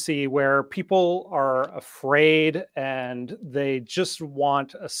emergency where people are afraid and they just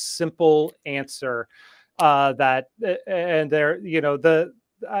want a simple answer. I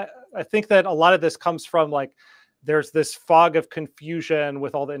think that a lot of this comes from there's this fog of confusion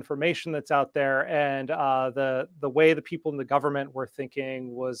with all the information that's out there, and the way the people in the government were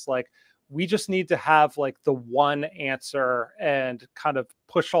thinking was we just need to have the one answer and kind of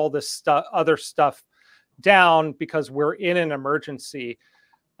push all this other stuff down because we're in an emergency.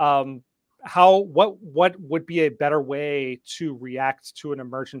 What would be a better way to react to an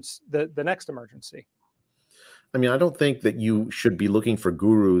emergency, the next emergency? I mean, I don't think that you should be looking for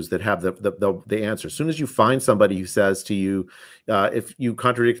gurus that have the answer. As soon as you find somebody who says to you, if you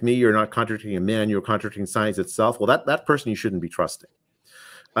contradict me, you're not contradicting a man, you're contradicting science itself, well, that person you shouldn't be trusting.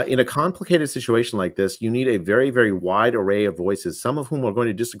 In a complicated situation like this, you need a very, very wide array of voices, some of whom are going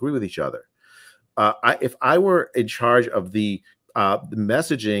to disagree with each other. If I were in charge of the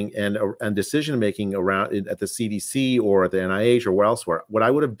messaging and decision making around at the CDC or at the NIH or elsewhere, what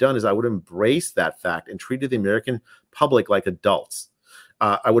I would have done is I would have embraced that fact and treated the American public like adults.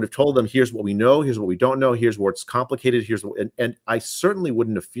 I would have told them, here's what we know, here's what we don't know, here's where it's complicated, and I certainly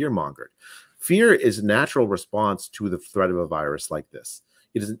wouldn't have fear-mongered. Fear is a natural response to the threat of a virus like this.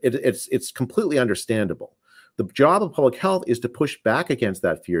 It's completely understandable. The job of public health is to push back against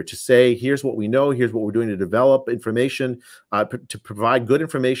that fear, to say, here's what we know, here's what we're doing to develop information, to provide good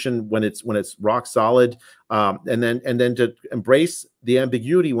information when it's rock solid, and then to embrace the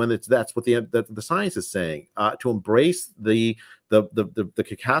ambiguity when that's what the science is saying, to embrace the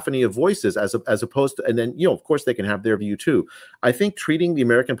cacophony of voices as opposed to, and then of course they can have their view too. I think treating the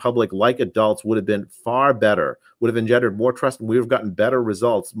American public like adults would have been far better, would have engendered more trust, and we would have gotten better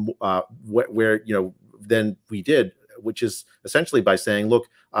results than we did, which is essentially by saying, look,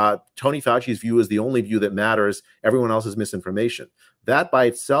 Tony Fauci's view is the only view that matters. Everyone else is misinformation. That by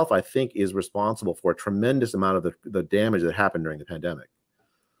itself, I think, is responsible for a tremendous amount of the damage that happened during the pandemic.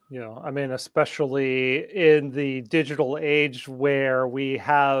 I mean, especially in the digital age where we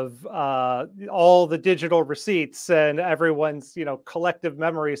have all the digital receipts and everyone's, collective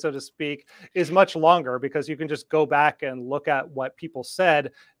memory, so to speak, is much longer because you can just go back and look at what people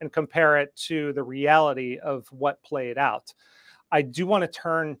said and compare it to the reality of what played out. I do want to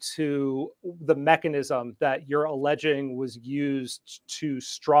turn to the mechanism that you're alleging was used to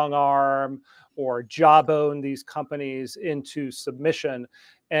strong arm or jawbone these companies into submission.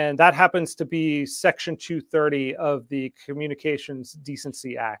 And that happens to be Section 230 of the Communications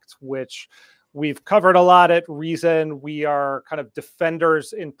Decency Act, which we've covered a lot at Reason. We are kind of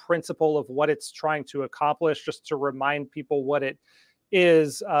defenders in principle of what it's trying to accomplish. Just to remind people what it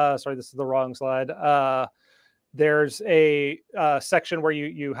is. Sorry, this is the wrong slide. There's a section where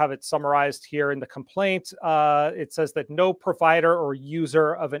you have it summarized here in the complaint. It says that no provider or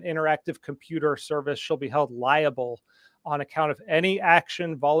user of an interactive computer service shall be held liable on account of any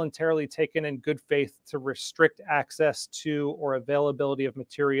action voluntarily taken in good faith to restrict access to or availability of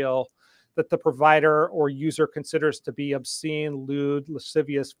material that the provider or user considers to be obscene, lewd,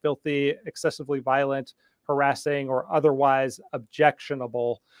 lascivious, filthy, excessively violent, harassing, or otherwise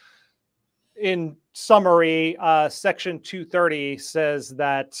objectionable. In summary, Section 230 says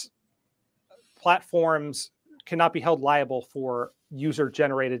that platforms cannot be held liable for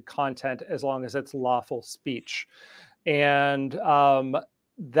user-generated content as long as it's lawful speech. And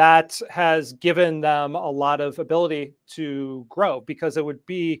that has given them a lot of ability to grow, because it would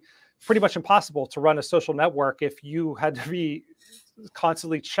be pretty much impossible to run a social network if you had to be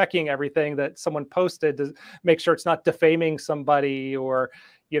constantly checking everything that someone posted to make sure it's not defaming somebody or,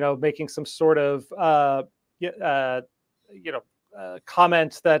 making some sort of,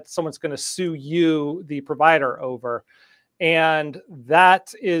 comment that someone's going to sue you, the provider, over. And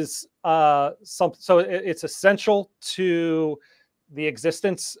that is so it's essential to the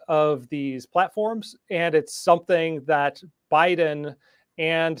existence of these platforms. And it's something that Biden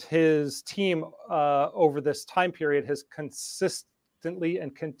and his team over this time period has consistently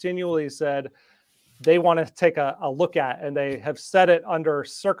and continually said they want to take a look at. And they have said it under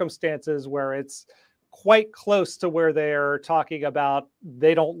circumstances where it's quite close to where they're talking about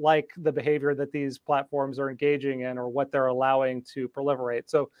they don't like the behavior that these platforms are engaging in or what they're allowing to proliferate.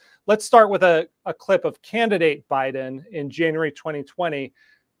 So let's start with a clip of candidate Biden in January 2020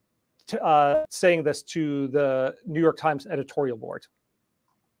 saying this to the New York Times editorial board.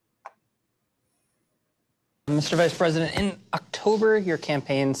 Mr. Vice President, in October, your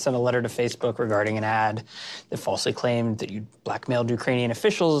campaign sent a letter to Facebook regarding an ad that falsely claimed that you blackmailed Ukrainian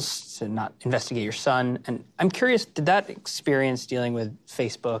officials to not investigate your son. And I'm curious, did that experience dealing with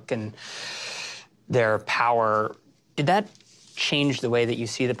Facebook and their power, did that change the way that you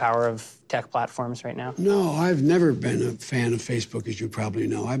see the power of tech platforms right now? No, I've never been a fan of Facebook, as you probably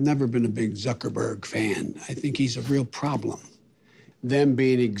know. I've never been a big Zuckerberg fan. I think he's a real problem. Them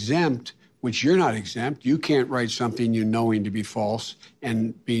being exempt, which you're not exempt. You can't write something you knowing to be false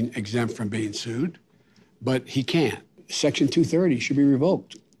and being exempt from being sued, but he can. Section 230 should be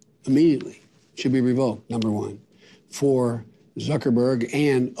revoked immediately. Should be revoked, number one, for Zuckerberg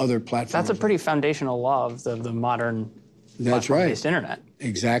and other platforms. That's a pretty foundational law of the modern platform-based internet.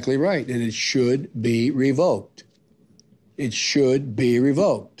 Exactly right, and it should be revoked. It should be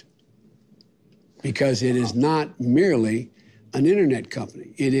revoked because it is not merely an internet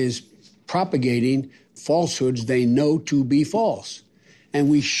company. It is propagating falsehoods they know to be false. And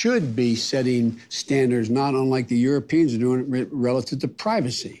we should be setting standards not unlike the Europeans are doing it relative to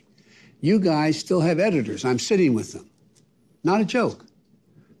privacy. You guys still have editors. I'm sitting with them. Not a joke.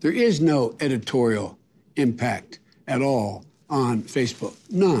 There is no editorial impact at all on Facebook.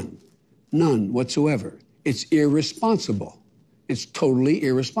 None. None whatsoever. It's irresponsible. It's totally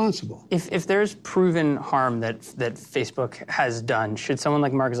irresponsible. If there's proven harm that Facebook has done, should someone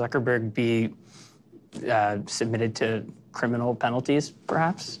like Mark Zuckerberg be submitted to criminal penalties,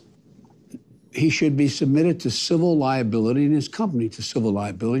 perhaps? He should be submitted to civil liability and his company to civil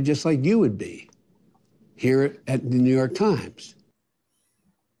liability, just like you would be here at the New York Times.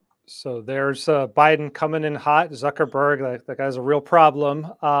 So there's Biden coming in hot. Zuckerberg, that guy's a real problem.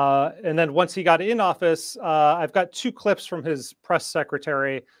 And then once he got in office, I've got two clips from his press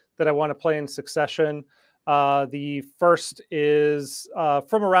secretary that I want to play in succession. The first is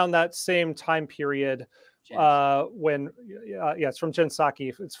from around that same time period it's from Jen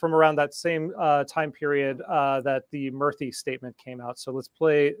Psaki. It's from around that same time period that the Murthy statement came out. So let's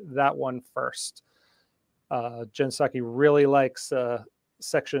play that one first. Jen Psaki really likes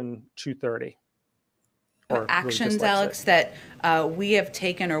Section 230. Actions, really Alex, that we have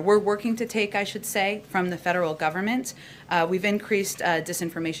taken, or we're working to take, I should say, from the federal government. We've increased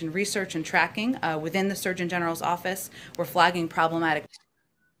disinformation research and tracking within the Surgeon General's office. We're flagging problematic.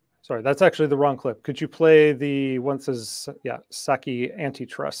 Sorry, that's actually the wrong clip. Could you play the one that says, Psaki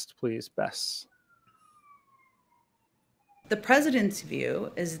antitrust, please, Bess? The president's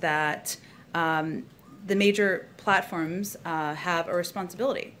view is that the major platforms have a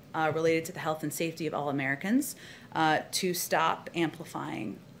responsibility related to the health and safety of all Americans to stop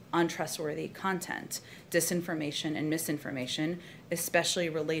amplifying untrustworthy content, disinformation and misinformation, especially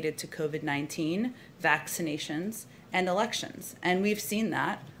related to COVID-19, vaccinations, and elections. And we've seen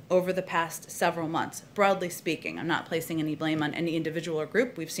that over the past several months. Broadly speaking, I'm not placing any blame on any individual or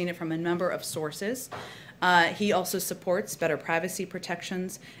group. We've seen it from a number of sources. He also supports better privacy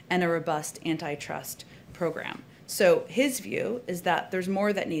protections and a robust antitrust program. So his view is that there's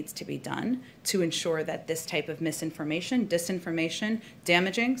more that needs to be done to ensure that this type of misinformation, disinformation,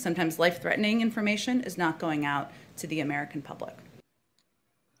 damaging, sometimes life-threatening information is not going out to the American public.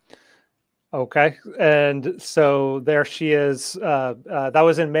 Okay. And so there she is. That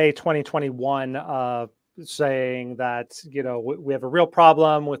was in May 2021, saying that, you know, we have a real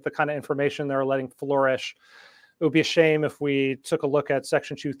problem with the kind of information they're letting flourish. It would be a shame if we took a look at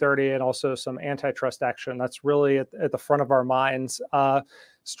Section 230 and also some antitrust action. That's really at the front of our minds.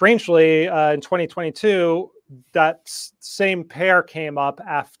 Strangely, in 2022, that same pair came up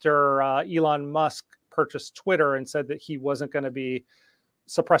after Elon Musk purchased Twitter and said that he wasn't going to be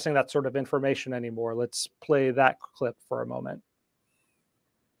suppressing that sort of information anymore. Let's play that clip for a moment.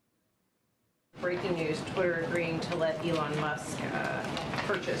 Breaking news, Twitter agreeing to let Elon Musk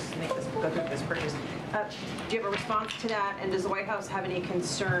go through this purchase. Do you have a response to that? And does the White House have any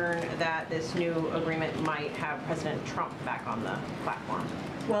concern that this new agreement might have President Trump back on the platform?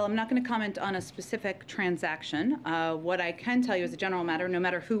 Well, I'm not going to comment on a specific transaction. What I can tell you as a general matter, no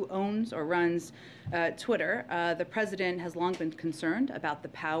matter who owns or runs Twitter, the president has long been concerned about the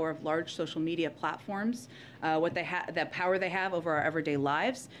power of large social media platforms, the power they have over our everyday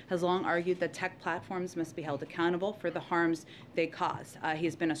lives, has long argued that tech platforms must be held accountable for the harms they cause. He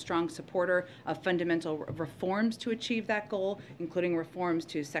has been a strong supporter of fundamental reforms to achieve that goal, including reforms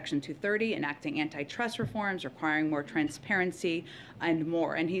to Section 230, enacting antitrust reforms, requiring more transparency, and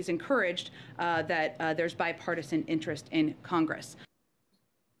more. And he's encouraged that there's bipartisan interest in Congress.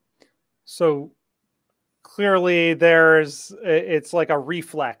 So clearly it's like a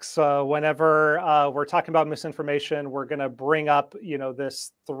reflex. Whenever we're talking about misinformation, we're going to bring up, you know,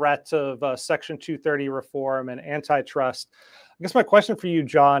 this threat of Section 230 reform and antitrust. I guess my question for you,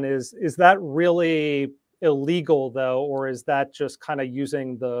 John, is that really illegal, though, or is that just kind of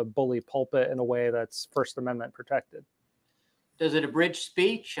using the bully pulpit in a way that's First Amendment protected? Does it abridge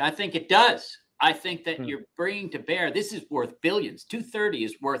speech? I think it does. I think that you're bringing to bear, this is worth billions. 230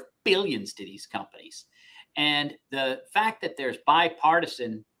 is worth billions to these companies. And the fact that there's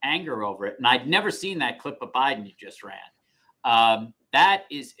bipartisan anger over it, and I'd never seen that clip of Biden you just ran, that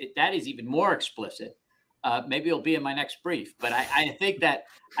is even more explicit. Maybe it'll be in my next brief, but I think that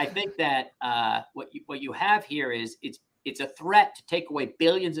what you have here is it's a threat to take away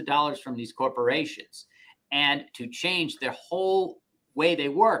billions of dollars from these corporations and to change their whole way they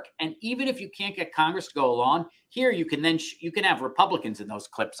work. And even if you can't get Congress to go along, here you can have Republicans in those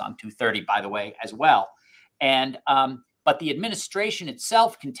clips on 230, by the way, as well. And but the administration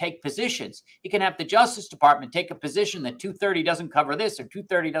itself can take positions. You can have the Justice Department take a position that 230 doesn't cover this or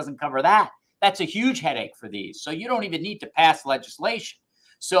 230 doesn't cover that. That's a huge headache for these. So you don't even need to pass legislation.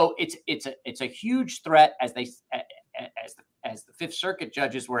 So it's a huge threat, as the Fifth Circuit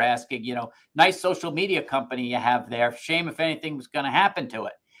judges were asking. You know, nice social media company you have there. Shame if anything was going to happen to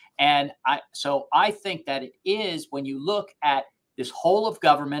it. And so I think that it is, when you look at this whole of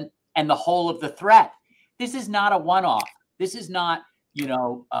government and the whole of the threat. This is not a one-off. This is not, you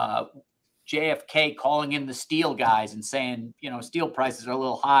know, JFK calling in the steel guys and saying, you know, steel prices are a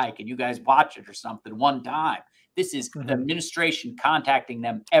little high. Can you guys watch it or something one time? This is the administration contacting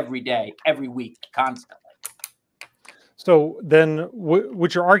them every day, every week, constantly. So then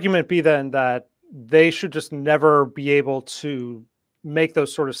would your argument be then that they should just never be able to make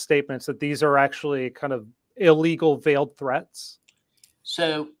those sort of statements, that these are actually kind of illegal veiled threats?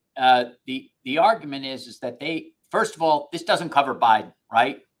 So the argument is that they, first of all, this doesn't cover Biden,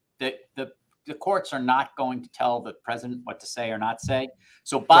 right? The courts are not going to tell the president what to say or not say.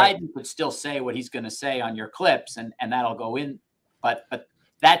 So Biden could still say what he's going to say on your clips, and that'll go in. But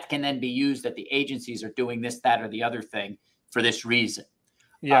that can then be used that the agencies are doing this, that, or the other thing for this reason.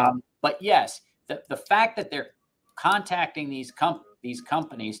 Yeah. But yes, the fact that they're contacting these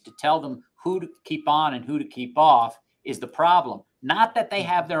companies to tell them who to keep on and who to keep off is the problem. Not that they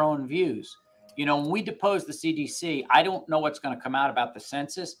have their own views. You know, when we deposed the CDC, I don't know what's going to come out about the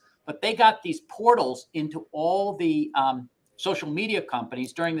census, but they got these portals into all the social media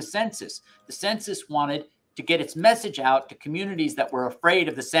companies during the census. The census wanted to get its message out to communities that were afraid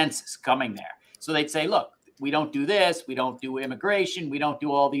of the census coming there. So they'd say, look, we don't do this, we don't do immigration, we don't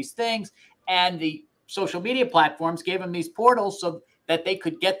do all these things. And the social media platforms gave them these portals so that they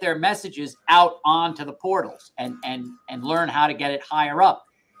could get their messages out onto the portals and learn how to get it higher up.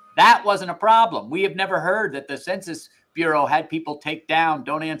 That wasn't a problem. We have never heard that the Census Bureau had people take down,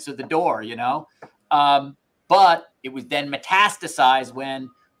 don't answer the door, you know. But it was then metastasized when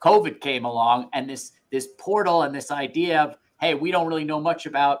COVID came along, and this portal and this idea of, hey, we don't really know much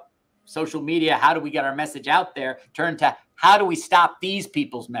about social media. How do we get our message out there? Turned to, how do we stop these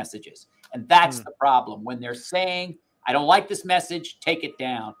people's messages? And that's the problem. When they're saying, I don't like this message, take it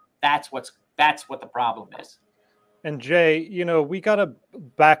down. That's what the problem is. And Jay, you know, we got a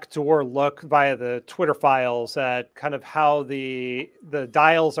backdoor look via the Twitter files at kind of how the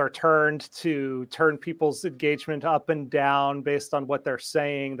dials are turned to turn people's engagement up and down based on what they're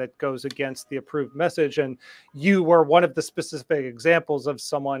saying that goes against the approved message. And you were one of the specific examples of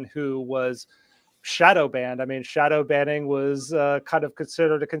someone who was shadow banned. I mean, shadow banning was kind of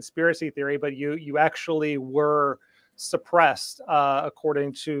considered a conspiracy theory, but you actually were suppressed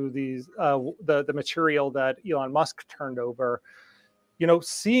according to these the material that Elon Musk turned over. You know,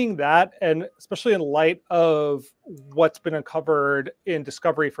 seeing that, and especially in light of what's been uncovered in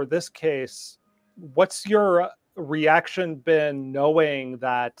discovery for this case, what's your reaction been knowing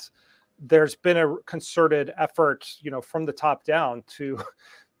that there's been a concerted effort, you know, from the top down to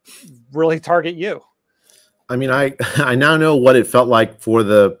really target you? I mean, I now know what it felt like for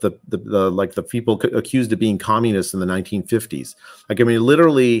the people accused of being communists in the 1950s. Like, I mean,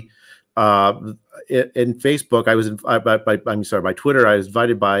 literally, in Facebook, by Twitter, I was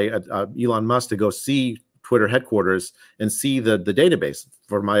invited by Elon Musk to go see Twitter headquarters and see the database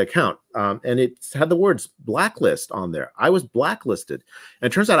for my account, and it had the words blacklist on there. I was blacklisted,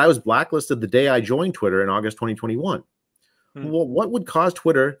 and it turns out I was blacklisted the day I joined Twitter in August 2021. Well, what would cause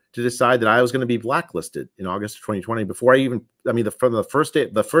Twitter to decide that I was going to be blacklisted in August of 2020 before I even, I mean, from the first day,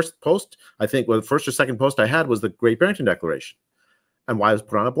 the first post, I think, well, the first or second post I had was the Great Barrington Declaration and why I was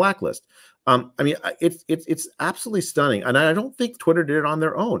put on a blacklist. I mean, it's absolutely stunning. And I don't think Twitter did it on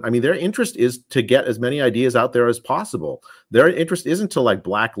their own. I mean, their interest is to get as many ideas out there as possible. Their interest isn't to like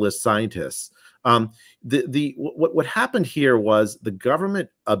blacklist scientists. What happened here was the government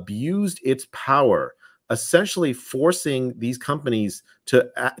abused its power, essentially forcing these companies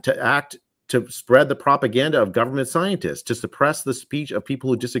to act to spread the propaganda of government scientists, to suppress the speech of people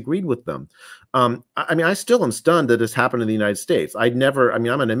who disagreed with them. I mean, I still am stunned that this happened in the United States. I mean,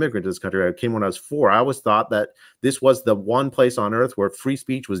 I'm an immigrant to this country. I came when I was 4. I always thought that this was the one place on earth where free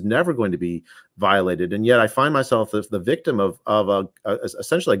speech was never going to be violated. And yet I find myself the victim of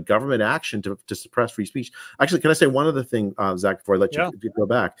essentially a government action to suppress free speech. Actually, can I say one other thing, Zach, before I let you go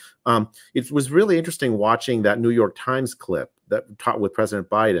back? It was really interesting watching that New York Times clip that taught with President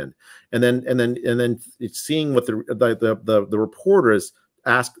Biden, and then seeing what the reporters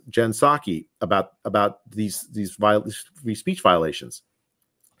asked Jen Psaki about these free speech violations.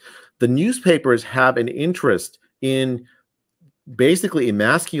 The newspapers have an interest in basically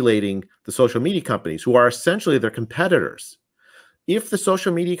emasculating the social media companies, who are essentially their competitors. If the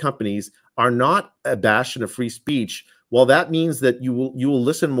social media companies are not a bastion of free speech, well, that means that you will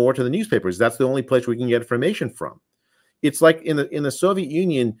listen more to the newspapers. That's the only place we can get information from. It's like in the Soviet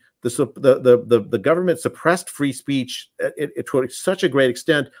Union, the government suppressed free speech to such a great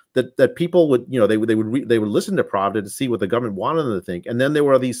extent that people would, you know, they would listen to Pravda to see what the government wanted them to think, and then there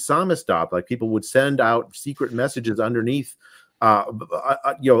were these samizdat, like people would send out secret messages underneath,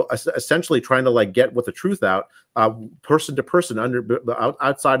 you know, essentially trying to like get what the truth out, person to person,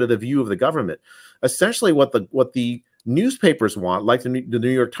 outside of the view of the government. Essentially, what the newspapers want, like the New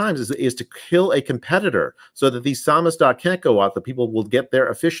York Times, is to kill a competitor so that these samizdat can't go out, that people will get their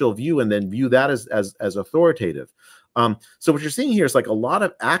official view and then view that as authoritative. So what you're seeing here is like a lot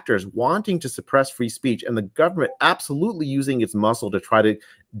of actors wanting to suppress free speech, and the government absolutely using its muscle to try to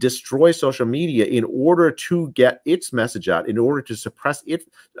destroy social media in order to get its message out, in order to suppress it,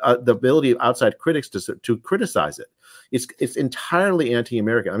 the ability of outside critics to criticize it. It's entirely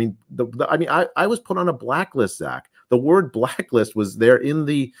anti-American. I mean, I was put on a blacklist, Zach. The word blacklist was there in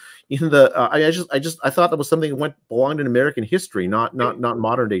the I thought that was something that belonged in American history, not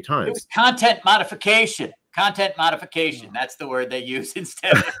modern day times. It was content modification. Content modification. That's the word they use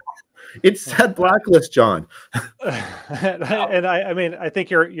instead. It said blacklist, John. And I mean, I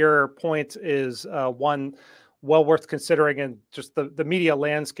think your point is one well worth considering, and just the media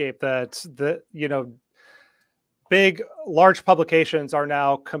landscape that you know, large publications are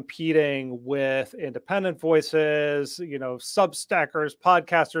now competing with independent voices, you know, Substackers,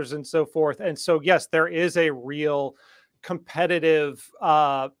 podcasters, and so forth. And so, yes, there is a real competitive,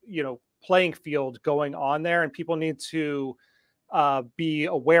 you know, playing field going on there, and people need to be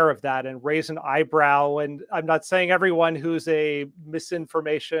aware of that and raise an eyebrow. And I'm not saying everyone who's a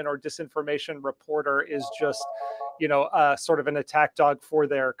misinformation or disinformation reporter is just, you know, sort of an attack dog for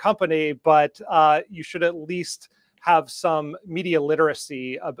their company, but you should at least have some media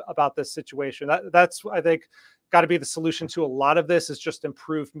literacy about this situation. That's, I think, got to be the solution to a lot of this, is just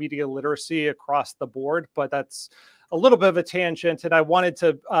improved media literacy across the board. But that's a little bit of a tangent. And I wanted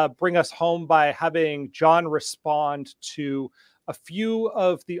to bring us home by having John respond to a few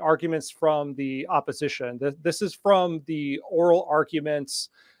of the arguments from the opposition. This is from the oral arguments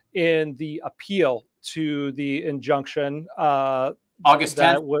in the appeal to the injunction. August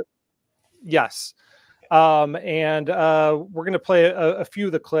 10th? Yes. And we're going to play a few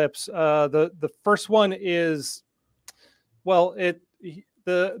of the clips. The first one is, well,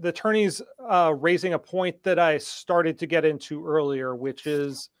 the attorney's raising a point that I started to get into earlier, which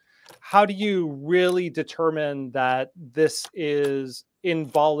is, how do you really determine that this is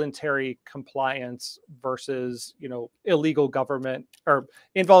involuntary compliance versus, illegal government, or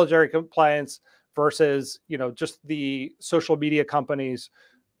involuntary compliance versus, just the social media companies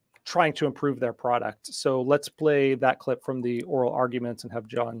trying to improve their product? So let's play that clip from the oral arguments and have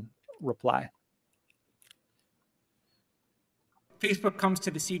John reply. Facebook comes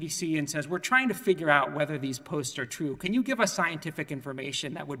to the CDC and says, we're trying to figure out whether these posts are true. Can you give us scientific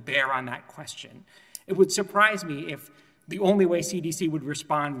information that would bear on that question? It would surprise me if the only way CDC would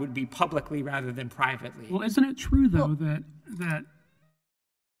respond would be publicly rather than privately. Well, isn't it true, though, that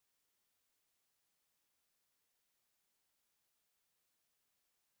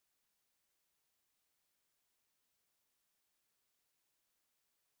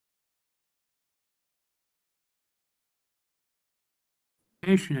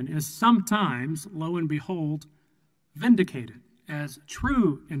is sometimes, lo and behold, vindicated as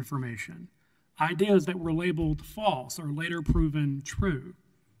true information? Ideas that were labeled false are later proven true.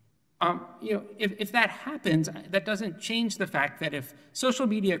 If that happens, that doesn't change the fact that if social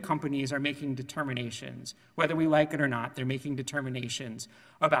media companies are making determinations, whether we like it or not, they're making determinations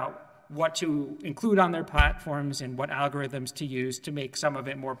about what to include on their platforms and what algorithms to use to make some of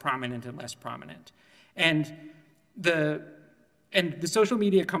it more prominent and less prominent. And the social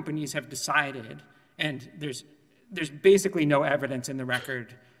media companies have decided, and there's basically no evidence in the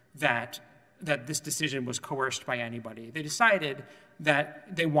record that this decision was coerced by anybody. They decided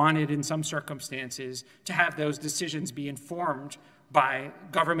that they wanted, in some circumstances, to have those decisions be informed by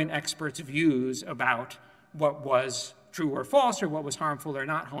government experts' views about what was true or false, or what was harmful or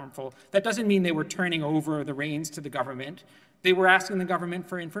not harmful. That doesn't mean they were turning over the reins to the government. They were asking the government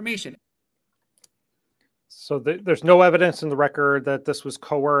for information. So there's no evidence in the record that this was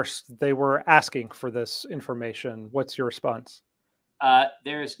coerced. They were asking for this information. What's your response?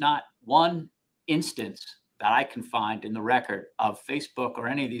 There's not one instance that I can find in the record of Facebook or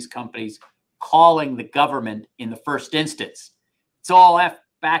any of these companies calling the government in the first instance. It's all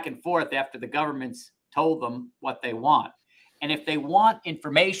back and forth after the government's told them what they want. And if they want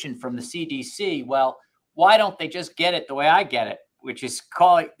information from the CDC, well, why don't they just get it the way I get it, which is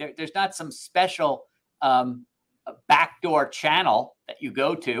there's not some special a backdoor channel that you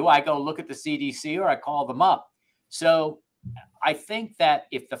go to. I go look at the CDC or I call them up. So I think that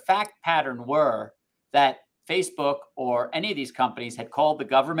if the fact pattern were that Facebook or any of these companies had called the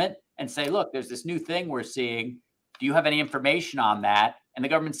government and say, look, there's this new thing we're seeing. Do you have any information on that? And the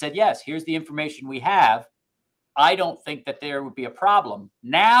government said, yes, here's the information we have. I don't think that there would be a problem.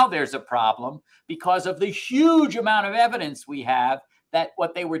 Now there's a problem because of the huge amount of evidence we have that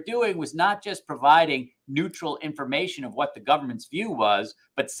what they were doing was not just providing neutral information of what the government's view was,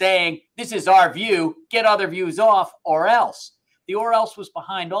 but saying, this is our view, get other views off, or else. The or else was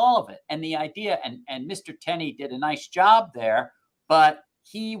behind all of it. And the idea, and Mr. Tenney did a nice job there, but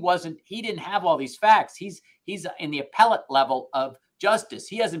he didn't have all these facts. He's in the appellate level of justice.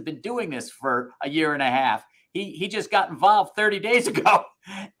 He hasn't been doing this for a year and a half. He just got involved 30 days ago.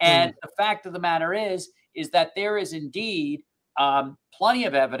 And the fact of the matter is that there is indeed plenty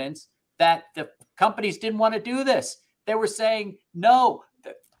of evidence that the companies didn't want to do this. They were saying, no,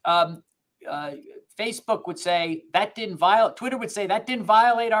 Facebook would say that didn't violate, Twitter would say that didn't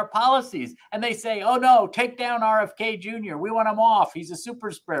violate our policies. And they say, oh no, take down RFK Jr. We want him off. He's a super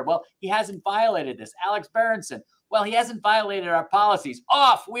spreader. Well, he hasn't violated this. Alex Berenson, well, he hasn't violated our policies.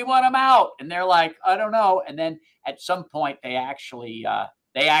 Off, we want him out. And they're like, I don't know. And then at some point they actually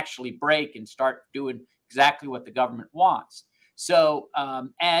break and start doing exactly what the government wants. So,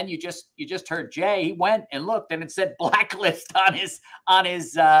 and you just heard Jay. He went and looked, and it said blacklist on his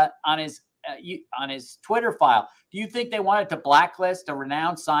Twitter file. Do you think they wanted to blacklist a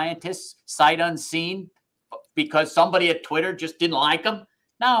renowned scientist, sight unseen, because somebody at Twitter just didn't like him?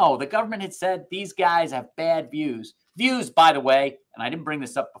 No, the government had said these guys have bad views. Views, by the way, and I didn't bring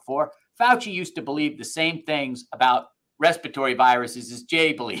this up before. Fauci used to believe the same things about respiratory viruses as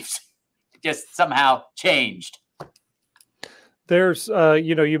Jay believes. It just somehow changed. There's,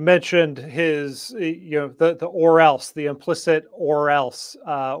 you mentioned his, the or else, the implicit or else,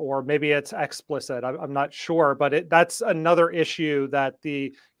 or maybe it's explicit. I'm not sure, but that's another issue that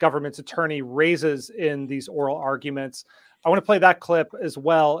the government's attorney raises in these oral arguments. I want to play that clip as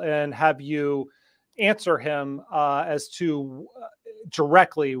well and have you answer him as to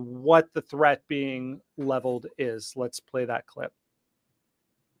directly what the threat being leveled is. Let's play that clip.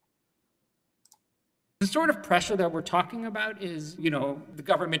 The sort of pressure that we're talking about is, you know, the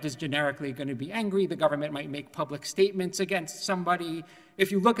government is generically going to be angry. The government might make public statements against somebody.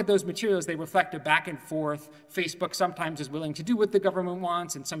 If you look at those materials, they reflect a back and forth. Facebook sometimes is willing to do what the government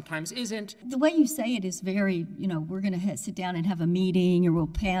wants and sometimes isn't. The way you say it is very, you know, we're going to sit down and have a meeting or we'll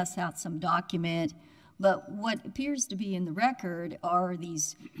pass out some document. But what appears to be in the record are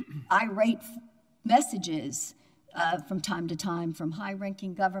these irate messages from time to time from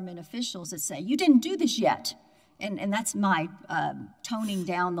high-ranking government officials that say, you didn't do this yet. And that's my toning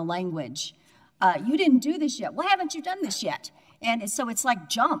down the language. You didn't do this yet. Why haven't you done this yet? And so it's like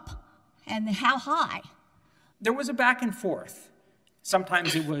jump. And how high? There was a back and forth.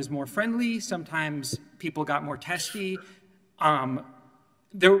 Sometimes it was more friendly. Sometimes people got more testy.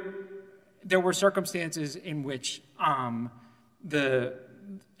 There were circumstances in which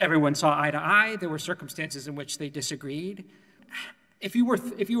everyone saw eye to eye. There were circumstances in which they disagreed. If you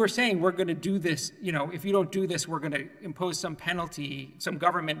were saying we're going to do this, you know, if you don't do this, we're going to impose some penalty, some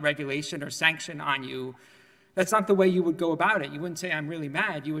government regulation or sanction on you, that's not the way you would go about it. You wouldn't say I'm really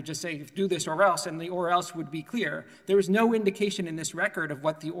mad. You would just say do this or else, and the or else would be clear. There is no indication in this record of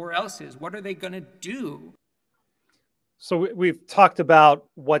what the or else is. What are they going to do? So we've talked about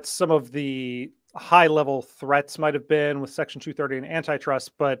what some of the high-level threats might have been with Section 230 and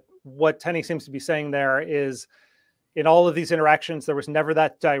antitrust, but what Tenney seems to be saying there is in all of these interactions, there was never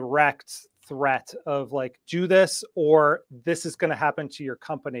that direct threat of like, do this or this is going to happen to your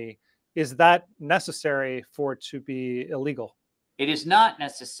company. Is that necessary for it to be illegal? It is not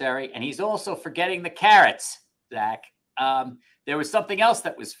necessary, and he's also forgetting the carrots, Zach. There was something else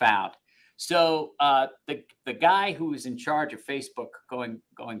that was found. So the guy who was in charge of Facebook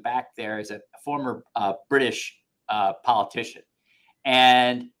going back there is a former British politician.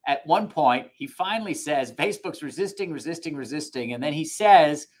 And at one point, he finally says, Facebook's resisting. And then he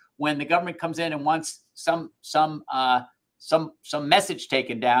says, when the government comes in and wants some message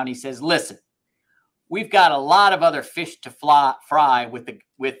taken down, he says, listen, we've got a lot of other fish to fry with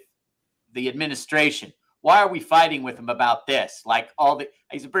the administration. Why are we fighting with him about this? Like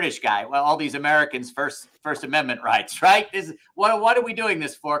he's a British guy. Well, all these Americans' First Amendment rights, right? What are we doing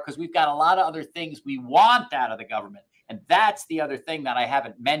this for? Because we've got a lot of other things we want out of the government. And that's the other thing that I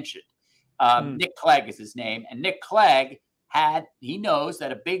haven't mentioned. Nick Clegg is his name. And Nick Clegg he knows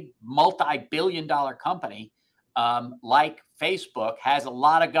that a big multi-billion-dollar company like Facebook has a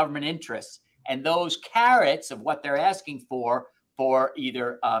lot of government interests. And those carrots of what they're asking for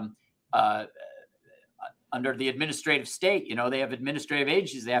either under the administrative state, you know, they have administrative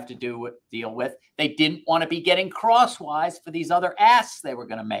agencies they have to deal with. They didn't want to be getting crosswise for these other asks they were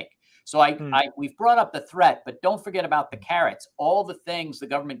going to make. So we've brought up the threat, but don't forget about the carrots. All the things the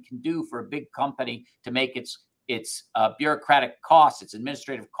government can do for a big company to make its bureaucratic costs, its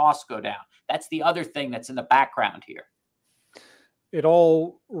administrative costs go down. That's the other thing that's in the background here. It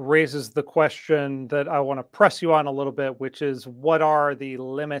all raises the question that I want to press you on a little bit, which is what are the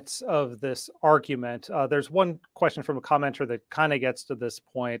limits of this argument? There's one question from a commenter that kind of gets to this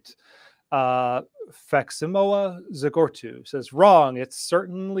point. Faximoa Zagortu says, wrong. It's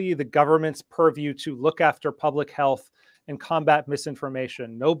certainly the government's purview to look after public health and combat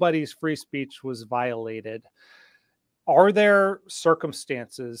misinformation. Nobody's free speech was violated. Are there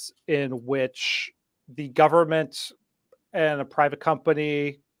circumstances in which the government and a private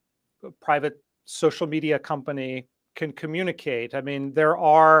company, a private social media company can communicate? I mean, there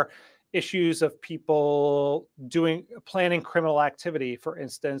are issues of people planning criminal activity, for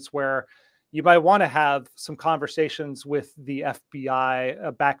instance, where you might want to have some conversations with the FBI,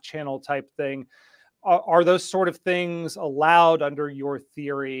 a back channel type thing. Are those sort of things allowed under your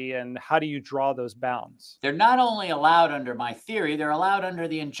theory, and how do you draw those bounds? They're not only allowed under my theory, they're allowed under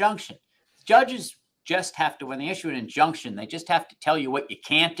the injunction. Judges just have to, when they issue an injunction, they just have to tell you what you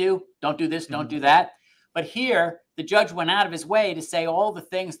can't do. Don't do this, don't do that. But here, the judge went out of his way to say all the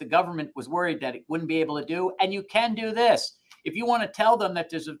things the government was worried that it wouldn't be able to do, and you can do this. If you want to tell them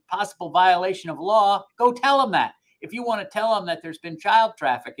that there's a possible violation of law, go tell them that. If you want to tell them that there's been child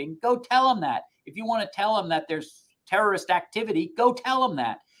trafficking, go tell them that. If you want to tell them that there's terrorist activity, go tell them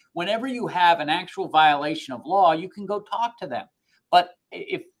that. Whenever you have an actual violation of law, you can go talk to them. But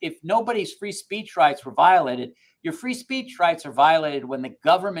if nobody's free speech rights were violated, your free speech rights are violated when the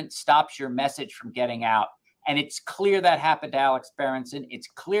government stops your message from getting out. And it's clear that happened to Alex Berenson. It's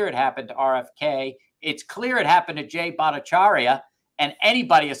clear it happened to RFK. It's clear it happened to Jay Bhattacharya and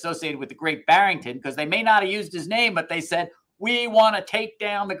anybody associated with the Great Barrington, because they may not have used his name, but they said, we want to take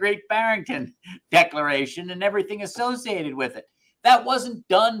down the Great Barrington Declaration and everything associated with it. That wasn't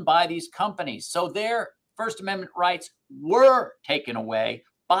done by these companies. So their First Amendment rights were taken away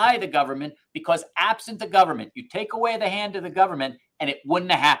by the government, because absent the government, you take away the hand of the government and it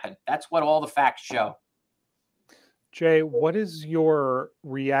wouldn't have happened. That's what all the facts show. Jay, what is your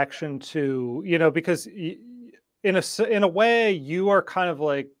reaction to, because in a way you are kind of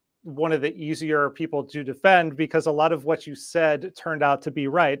like one of the easier people to defend, because a lot of what you said turned out to be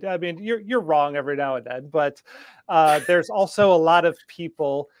right. I mean, you're wrong every now and then, but there's also a lot of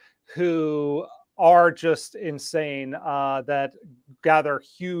people who are just insane, that gather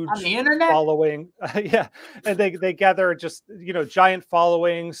huge on the internet following. Yeah. And they gather just, giant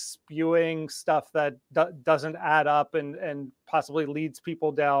followings, spewing stuff that doesn't add up and possibly leads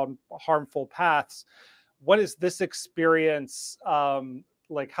people down harmful paths. What is this experience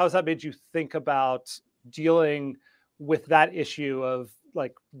like? How's that made you think about dealing with that issue of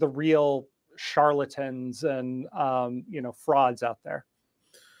like the real charlatans and frauds out there?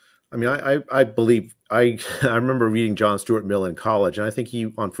 I mean, I believe I remember reading John Stuart Mill in college, and I think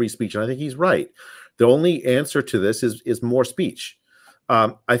on free speech, and I think he's right. The only answer to this is more speech.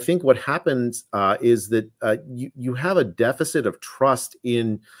 I think what happens is that you have a deficit of trust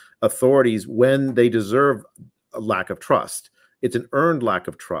in authorities when they deserve a lack of trust. It's an earned lack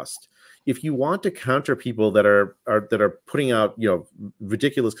of trust. If you want to counter people that are putting out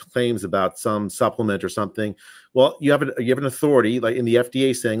ridiculous claims about some supplement or something, well, you have an authority like in the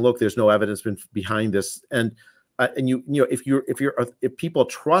FDA saying, look, there's no evidence behind this, and if people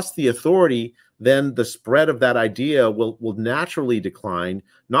trust the authority, then the spread of that idea will naturally decline,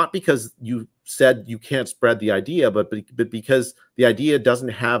 not because you said you can't spread the idea, but because the idea doesn't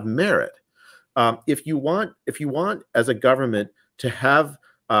have merit. If you want as a government to have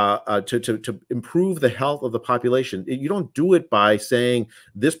to improve the health of the population, you don't do it by saying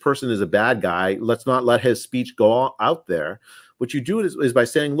this person is a bad guy, let's not let his speech go out there. What you do is by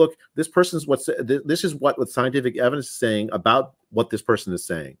saying, look, this is what scientific evidence is saying about what this person is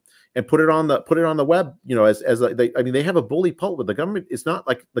saying, and put it on the web. They have a bully pulpit. The government, it's not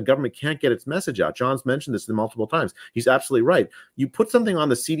like the government can't get its message out. John's mentioned this multiple times. He's absolutely right. You put something on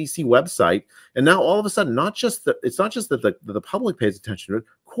the CDC website, and now all of a sudden, it's not just that the public pays attention to it.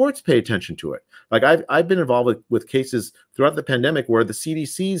 Courts pay attention to it. Like I've been involved with cases throughout the pandemic where the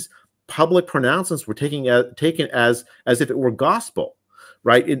CDC's public pronouncements were taken as if it were gospel,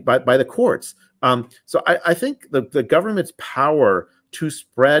 right? By the courts. So I think the government's power to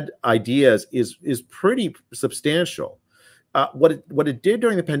spread ideas is pretty substantial. What it did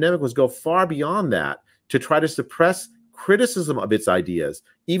during the pandemic was go far beyond that to try to suppress criticism of its ideas,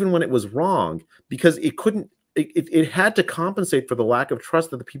 even when it was wrong, because it had to compensate for the lack of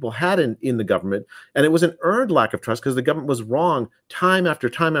trust that the people had in the government. And it was an earned lack of trust because the government was wrong time after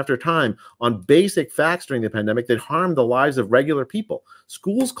time after time on basic facts during the pandemic that harmed the lives of regular people.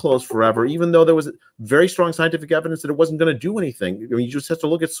 Schools closed forever, even though there was very strong scientific evidence that it wasn't going to do anything. I mean, you just have to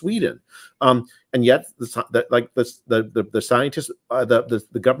look at Sweden. And yet the scientists,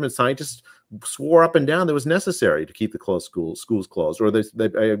 the government scientists swore up and down that it was necessary to keep the schools closed, or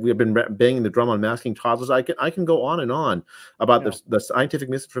we have been banging the drum on masking toddlers. I can go on and on about the scientific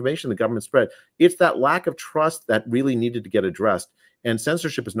misinformation the government spread. It's that lack of trust that really needed to get addressed, and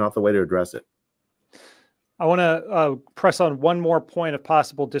censorship is not the way to address it. I want to press on one more point of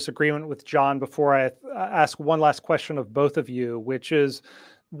possible disagreement with John before I ask one last question of both of you, which is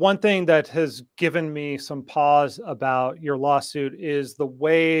one thing that has given me some pause about your lawsuit is the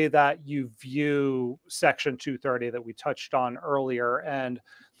way that you view Section 230 that we touched on earlier, and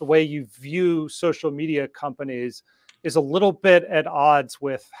the way you view social media companies is a little bit at odds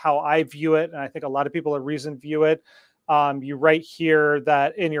with how I view it, and I think a lot of people at Reason view it. You write here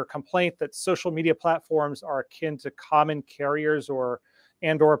that in your complaint that social media platforms are akin to common carriers or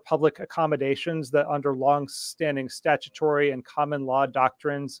public accommodations that under long-standing statutory and common law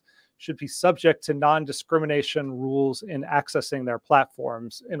doctrines should be subject to non-discrimination rules in accessing their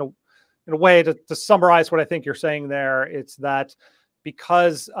platforms. In a way, to summarize what I think you're saying there, it's that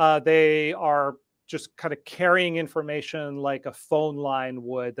because they are just kind of carrying information like a phone line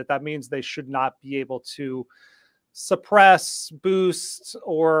would, that means they should not be able to suppress, boost,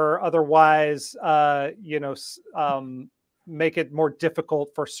 or otherwise, make it more difficult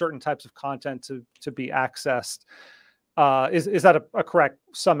for certain types of content to be accessed. Is that a correct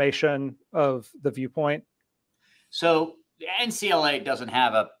summation of the viewpoint? So the NCLA doesn't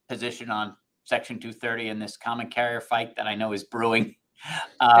have a position on Section 230 in this common carrier fight that I know is brewing.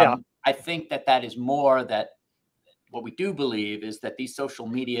 I think that is more that what we do believe is that these social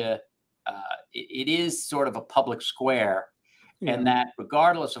media, it is sort of a public square, and that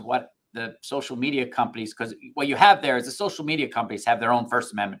regardless of what the social media companies, because what you have there is the social media companies have their own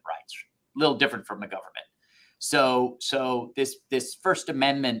First Amendment rights, a little different from the government. So this First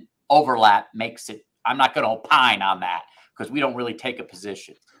Amendment overlap makes it, I'm not going to opine on that because we don't really take a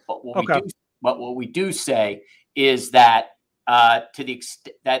position. But what we do say is that to the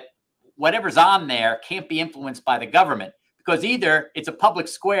extent that whatever's on there can't be influenced by the government, because either it's a public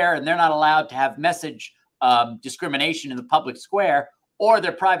square and they're not allowed to have message discrimination in the public square, or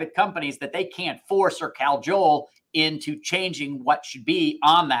they're private companies that they can't force or cajole into changing what should be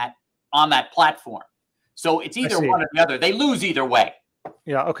on that platform. So it's either one or the other. They lose either way.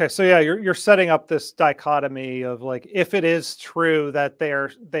 Yeah. Okay. So yeah, you're setting up this dichotomy of like, if it is true that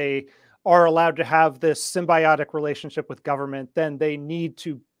they are allowed to have this symbiotic relationship with government, then they need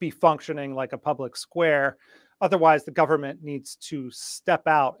to be functioning like a public square. Otherwise, the government needs to step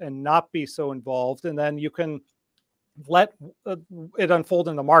out and not be so involved. And then you can let it unfold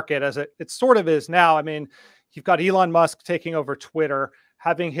in the market as it sort of is now. I mean, you've got Elon Musk taking over Twitter,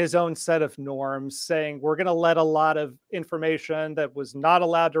 having his own set of norms, saying we're going to let a lot of information that was not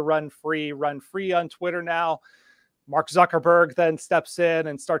allowed to run free on Twitter now. Mark Zuckerberg then steps in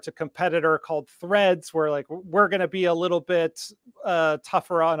and starts a competitor called Threads, where like we're going to be a little bit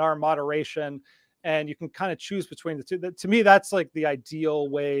tougher on our moderation, and you can kind of choose between the two. To me, that's like the ideal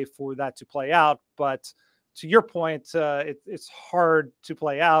way for that to play out. But to your point, it's hard to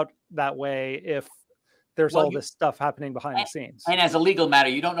play out that way if there's all this stuff happening behind the scenes. And as a legal matter,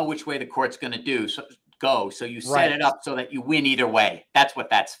 you don't know which way the court's going to go. So you set it up so that you win either way. That's what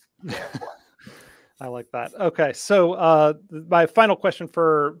that's there for. I like that. Okay. So my final question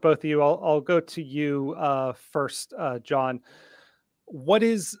for both of you, I'll go to you first, John. What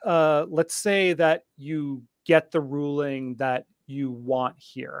is, let's say that you get the ruling that you want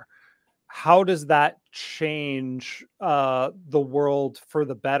here. How does that change the world for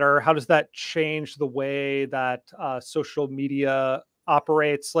the better? How does that change the way that social media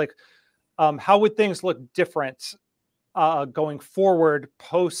operates? Like, how would things look different going forward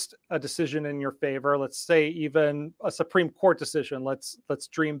post a decision in your favor? Let's say even a Supreme Court decision. Let's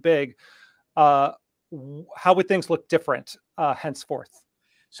dream big. How would things look different henceforth?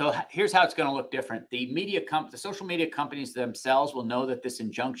 So here's how it's going to look different. The social media companies themselves will know that this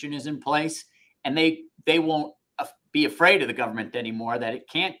injunction is in place, and they won't be afraid of the government anymore, that it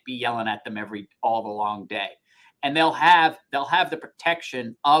can't be yelling at them all the long day. And they'll have the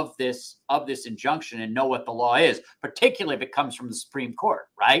protection of this injunction and know what the law is, particularly if it comes from the Supreme Court,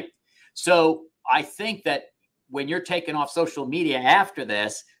 right? So I think that when you're taking off social media after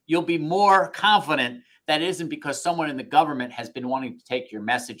this, you'll be more confident that it isn't because someone in the government has been wanting to take your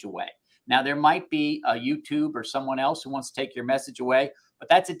message away. Now, there might be a YouTube or someone else who wants to take your message away, but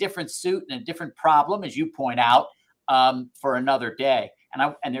that's a different suit and a different problem, as you point out, for another day.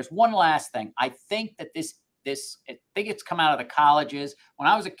 And there's one last thing. I think that I think it's come out of the colleges. When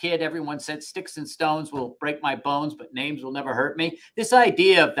I was a kid, everyone said sticks and stones will break my bones, but names will never hurt me. This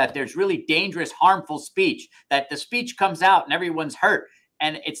idea of that there's really dangerous, harmful speech, that the speech comes out and everyone's hurt.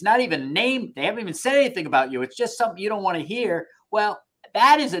 And it's not even named. They haven't even said anything about you. It's just something you don't want to hear. Well,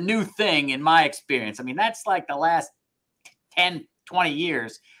 that is a new thing in my experience. I mean, that's like the last 10, 20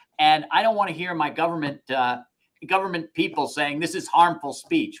 years. And I don't want to hear my government people saying this is harmful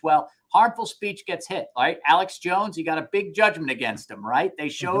speech. Well, harmful speech gets hit, right? Alex Jones, you got a big judgment against him, right? They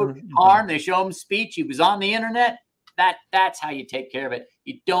showed harm. They show him speech. He was on the internet. That's how you take care of it.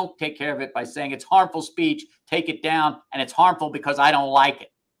 You don't take care of it by saying it's harmful speech, take it down, and it's harmful because I don't like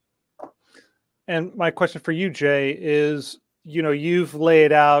it. And my question for you, Jay, is, you've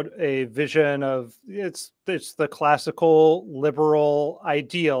laid out a vision of it's the classical liberal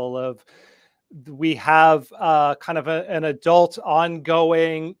ideal of we have kind of an adult,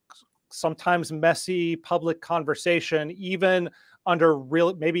 ongoing, sometimes messy public conversation, even under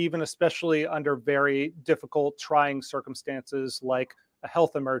maybe even especially under very difficult, trying circumstances like a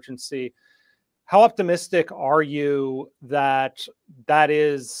health emergency. How optimistic are you that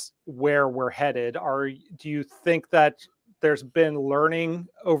is where we're headed? Do you think that there's been learning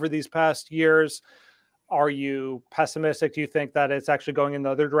over these past years? Are you pessimistic? Do you think that it's actually going in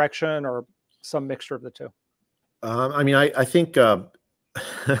the other direction, or some mixture of the two? I mean, I think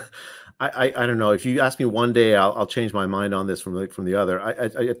I don't know. If you ask me one day, I'll change my mind on this from the other.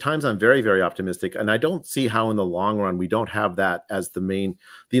 At times, I'm very, very optimistic, and I don't see how in the long run we don't have that as the main.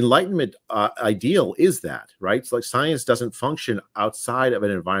 The Enlightenment ideal is that, right? It's like science doesn't function outside of an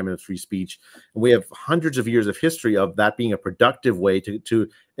environment of free speech, and we have hundreds of years of history of that being a productive way to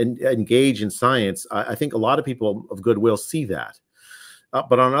engage in science. I think a lot of people of goodwill see that.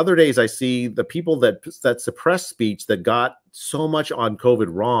 But on other days, I see the people that suppress speech, that got so much on COVID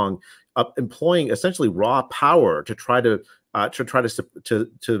wrong, employing essentially raw power to try to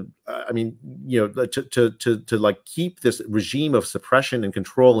like keep this regime of suppression and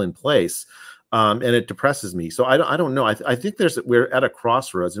control in place. And it depresses me. So I don't know. I think we're at a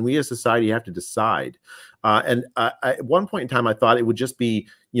crossroads, and we as society have to decide. At one point in time, I thought it would just be,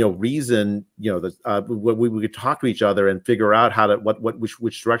 reason, we could talk to each other and figure out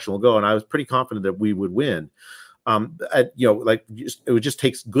which direction we'll go. And I was pretty confident that we would win. It would just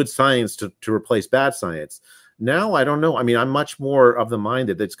take good science to replace bad science. Now, I don't know. I mean, I'm much more of the mind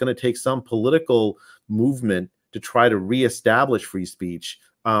that it's going to take some political movement to try to reestablish free speech,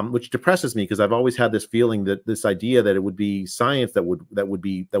 which depresses me, because I've always had this feeling, that this idea that it would be science that would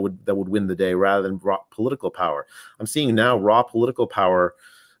win the day rather than raw political power. I'm seeing now raw political power.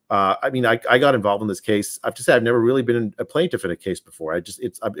 I mean, I got involved in this case. I have to say, I've never really been a plaintiff in a case before. It's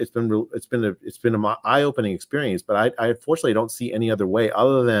been an eye-opening experience, but I unfortunately don't see any other way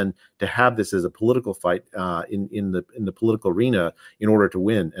other than to have this as a political fight in the political arena in order to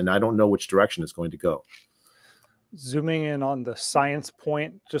win. And I don't know which direction it's going to go. Zooming in on the science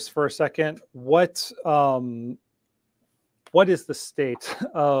point just for a second, what is the state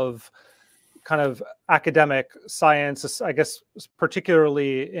of kind of academic science, I guess,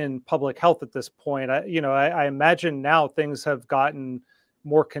 particularly in public health at this point? I imagine now things have gotten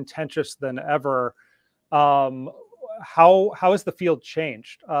more contentious than ever. How has the field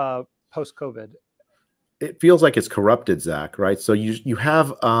changed post-COVID? It feels like it's corrupted, Zach, right? So you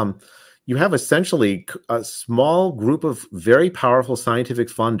have essentially a small group of very powerful scientific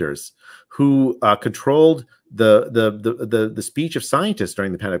funders who controlled the speech of scientists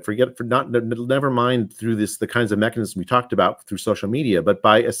during the pandemic. Never mind through the kinds of mechanisms we talked about through social media, but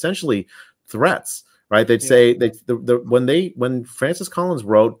by essentially threats. Right? They'd say when Francis Collins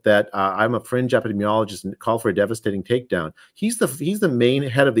wrote that I'm a fringe epidemiologist and called for a devastating takedown. He's the main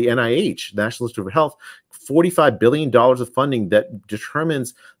head of the NIH, National Institute of Health, $45 billion of funding that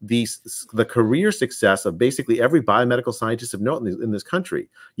determines the career success of basically every biomedical scientist of note in this country.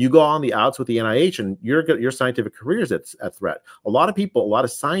 You go on the outs with the NIH, and your scientific career is at threat. A lot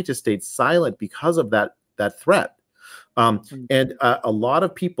of scientists stayed silent because of that threat. And a lot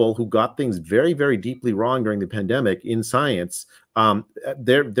of people who got things very, very deeply wrong during the pandemic in science,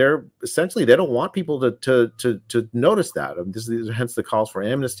 they're essentially, they don't want people to notice that. This is hence the calls for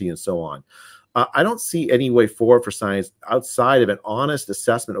amnesty and so on. I don't see any way forward for science outside of an honest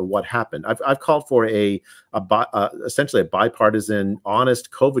assessment of what happened. I've called for essentially a bipartisan,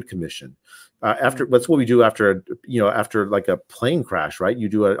 honest COVID commission. That's what we do after like a plane crash, right? You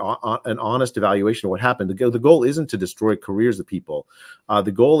do an honest evaluation of what happened. The goal isn't to destroy careers of people.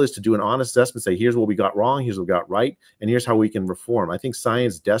 The goal is to do an honest assessment, say, here's what we got wrong, here's what we got right, and here's how we can reform. I think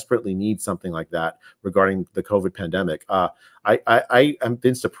science desperately needs something like that regarding the COVID pandemic. I've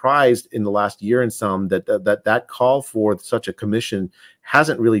been surprised in the last year and some that call for such a commission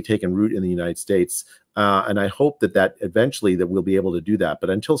hasn't really taken root in the United States. And I hope that eventually that we'll be able to do that. But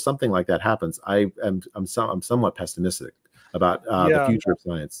until something like that happens, I'm somewhat pessimistic about the future of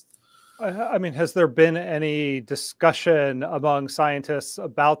science. I mean, has there been any discussion among scientists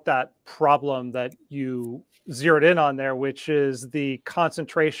about that problem that you zeroed in on there, which is the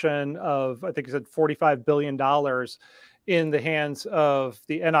concentration of, I think you said $45 billion in the hands of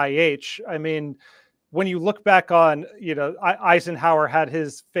the NIH? I mean, when you look back on, Eisenhower had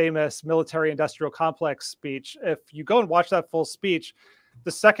his famous military-industrial complex speech. If you go and watch that full speech,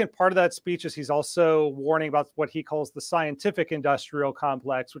 the second part of that speech is he's also warning about what he calls the scientific industrial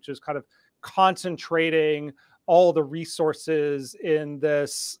complex, which is kind of concentrating all the resources in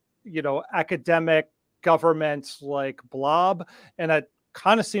this, academic government like blob. And it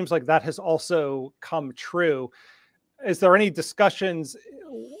kind of seems like that has also come true. Is there any discussions,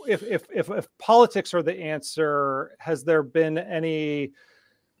 if politics are the answer, has there been any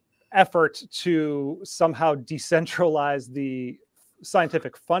effort to somehow decentralize the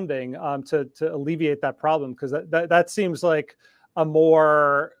scientific funding to alleviate that problem? Because that seems like a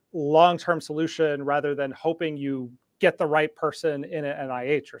more long-term solution rather than hoping you get the right person in an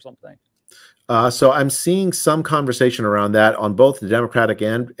NIH or something. So I'm seeing some conversation around that on both the Democratic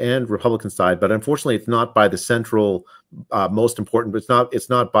and Republican side, but unfortunately, it's not by the central most important. But it's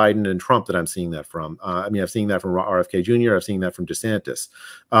not Biden and Trump that I'm seeing that from. I mean, I'm seeing that from RFK Jr. I'm seeing that from DeSantis.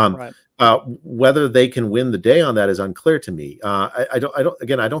 Right. Whether they can win the day on that is unclear to me. I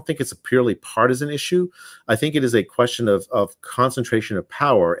don't think it's a purely partisan issue. I think it is a question of concentration of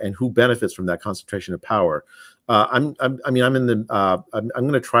power and who benefits from that concentration of power. I'm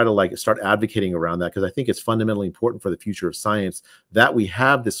going to try to start advocating advocating around that because I think it's fundamentally important for the future of science that we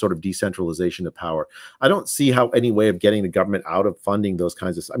have this sort of decentralization of power. I don't see how any way of getting the government out of funding those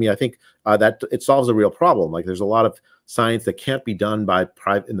kinds of, I mean, I think that it solves a real problem. Like there's a lot of science that can't be done by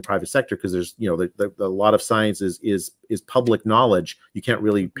in the private sector because there's, you know, a lot of science is public knowledge. You can't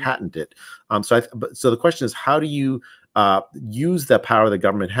really patent it. So the question is, how do you use that power the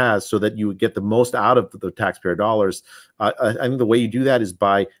government has so that you get the most out of the taxpayer dollars? I think the way you do that is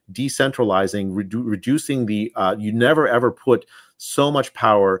by decentralizing, reducing the, you never ever put so much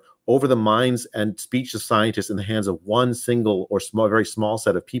power over the minds and speech of scientists in the hands of one single or very small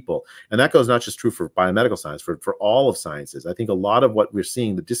set of people. And that goes not just true for biomedical science, for all of sciences. I think a lot of what we're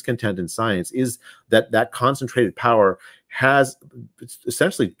seeing, the discontent in science, is that concentrated power has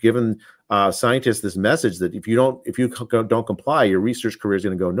essentially given scientists this message that if you don't comply, your research career is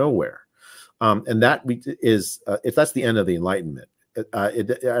going to go nowhere. And that if that's the end of the Enlightenment.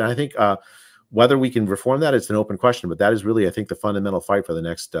 And I think whether we can reform that, it's an open question. But that is really, I think, the fundamental fight for the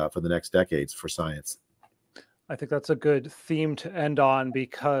next decades for science. I think that's a good theme to end on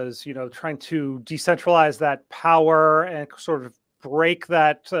because, you know, trying to decentralize that power and sort of break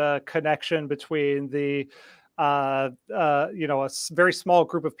that connection between the you know, a very small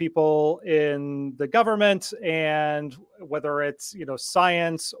group of people in the government and whether it's, you know,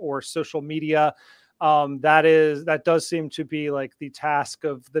 science or social media. That does seem to be like the task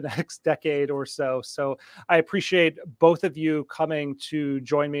of the next decade or so. So I appreciate both of you coming to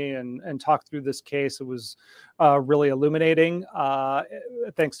join me and talk through this case. It was really illuminating.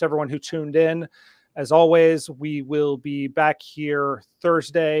 Thanks to everyone who tuned in. As always, we will be back here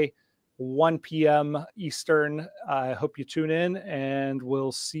Thursday, 1 p.m. Eastern. I hope you tune in and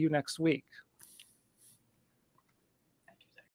we'll see you next week.